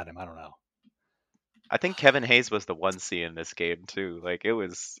may have had him. I don't know. I think Kevin Hayes was the 1C in this game too. Like it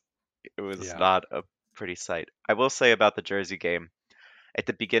was Yeah, not a pretty sight. I will say about the Jersey game, at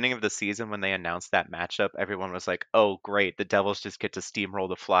the beginning of the season when they announced that matchup, everyone was like, "Oh, great, the Devils just get to steamroll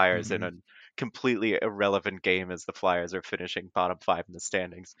the Flyers in a completely irrelevant game as the Flyers are finishing bottom 5 in the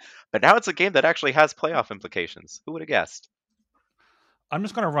standings." But now it's a game that actually has playoff implications. Who would have guessed? I'm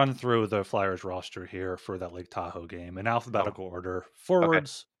just going to run through the Flyers roster here for that Lake Tahoe game in alphabetical order.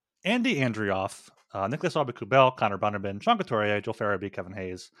 Forwards, Andy Andrioff, Nicholas Aubé-Kubel, Connor Bunnaman, Sean Couturier, Joel Farabee, Kevin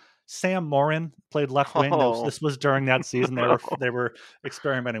Hayes. Sam Morin played left wing. This was during that season. They were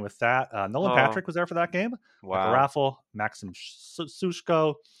experimenting with that. Nolan Patrick was there for that game. Wow. Michael Raffle, Maxim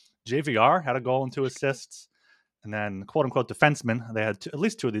Sushko, JVR had a goal and 2 assists. And then, quote-unquote, defensemen, they had at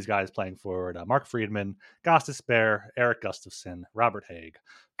least 2 of these guys playing forward. Mark Friedman, Gostis Bear, Eric Gustafson, Robert Haig,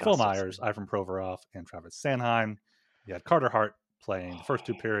 Phil Myers, Ivan Provorov, and Travis Sanheim. You had Carter Hart playing the first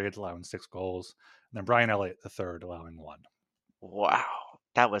 2 periods, allowing 6 goals. And then Brian Elliott, the third, allowing 1. Wow.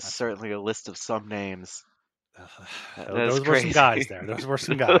 That's certainly a list of some names. Those were some guys there. Those were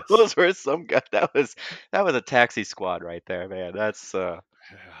some guys. Those were some guys. That was a taxi squad right there, man. That's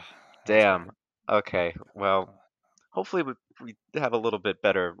damn. Okay, well, hopefully we have a little bit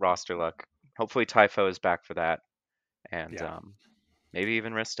better roster luck. Hopefully Typho is back for that, and maybe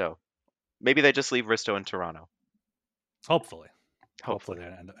even Risto. Maybe they just leave Risto in Toronto. Hopefully they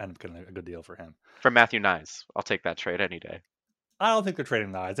end up getting a good deal for him. For Matthew Nyes, I'll take that trade any day. I don't think they're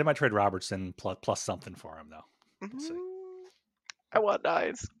trading Nyes. They might trade Robertson plus something for him, though. We'll see. I want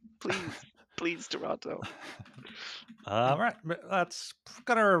Nyes. Please, Toronto. All right. That's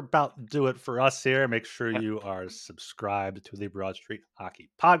going to about do it for us here. Make sure you are subscribed to the Broad Street Hockey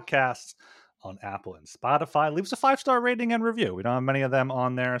Podcasts on Apple and Spotify. Leave us a 5-star rating and review. We don't have many of them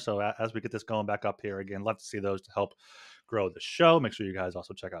on there. So as we get this going back up here again, love to see those to help grow the show. Make sure you guys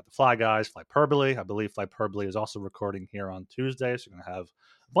also check out the Fly Guys, Flyperbole. I believe Flyperbole is also recording here on Tuesday, so you're going to have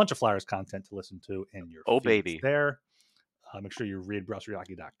a bunch of Flyers content to listen to in your feeds baby there. Make sure you read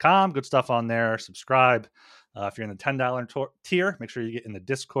BroadStreetHockey.com. Good stuff on there. Subscribe. If you're in the $10 tier, make sure you get in the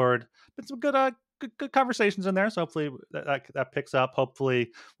Discord. Been some good conversations in there, so hopefully that picks up.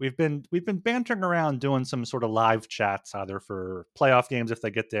 Hopefully we've been bantering around doing some sort of live chats, either for playoff games if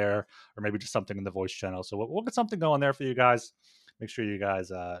they get there, or maybe just something in the voice channel. So we'll get something going there for you guys. Make sure you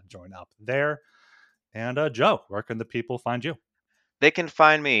guys join up there. And Joe, where can the people find you? They can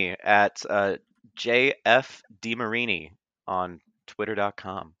find me at JF DeMarini on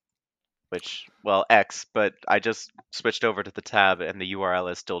Twitter.com. Which, well, X, but I just switched over to the tab and the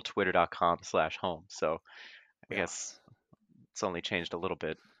URL is still twitter.com/home. So I guess it's only changed a little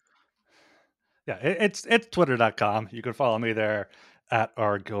bit. Yeah, it's twitter.com. You can follow me there at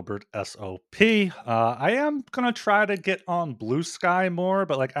 @RGilbertSOP. I am going to try to get on Blue Sky more,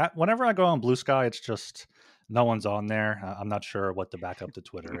 but whenever I go on Blue Sky, it's just no one's on there. I'm not sure what the backup to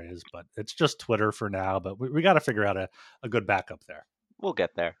Twitter is, but it's just Twitter for now. But we got to figure out a good backup there. We'll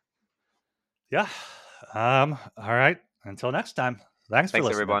get there. Yeah. All right. Until next time. Thanks for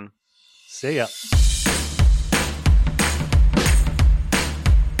listening, everyone. See ya.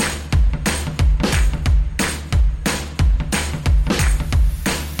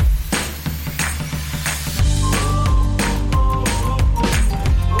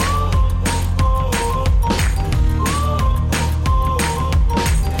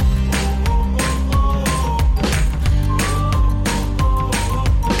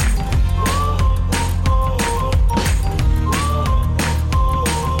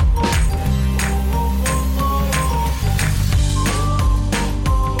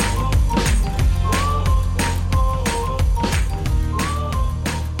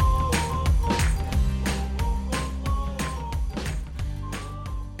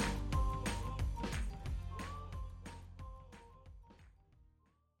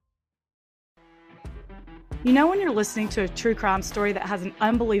 You know when you're listening to a true crime story that has an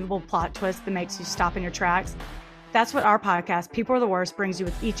unbelievable plot twist that makes you stop in your tracks? That's what our podcast, People Are the Worst, brings you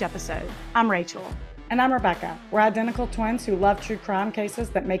with each episode. I'm Rachel. And I'm Rebecca. We're identical twins who love true crime cases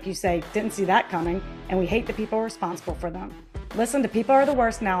that make you say, didn't see that coming, and we hate the people responsible for them. Listen to People Are the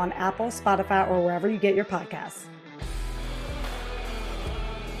Worst now on Apple, Spotify, or wherever you get your podcasts.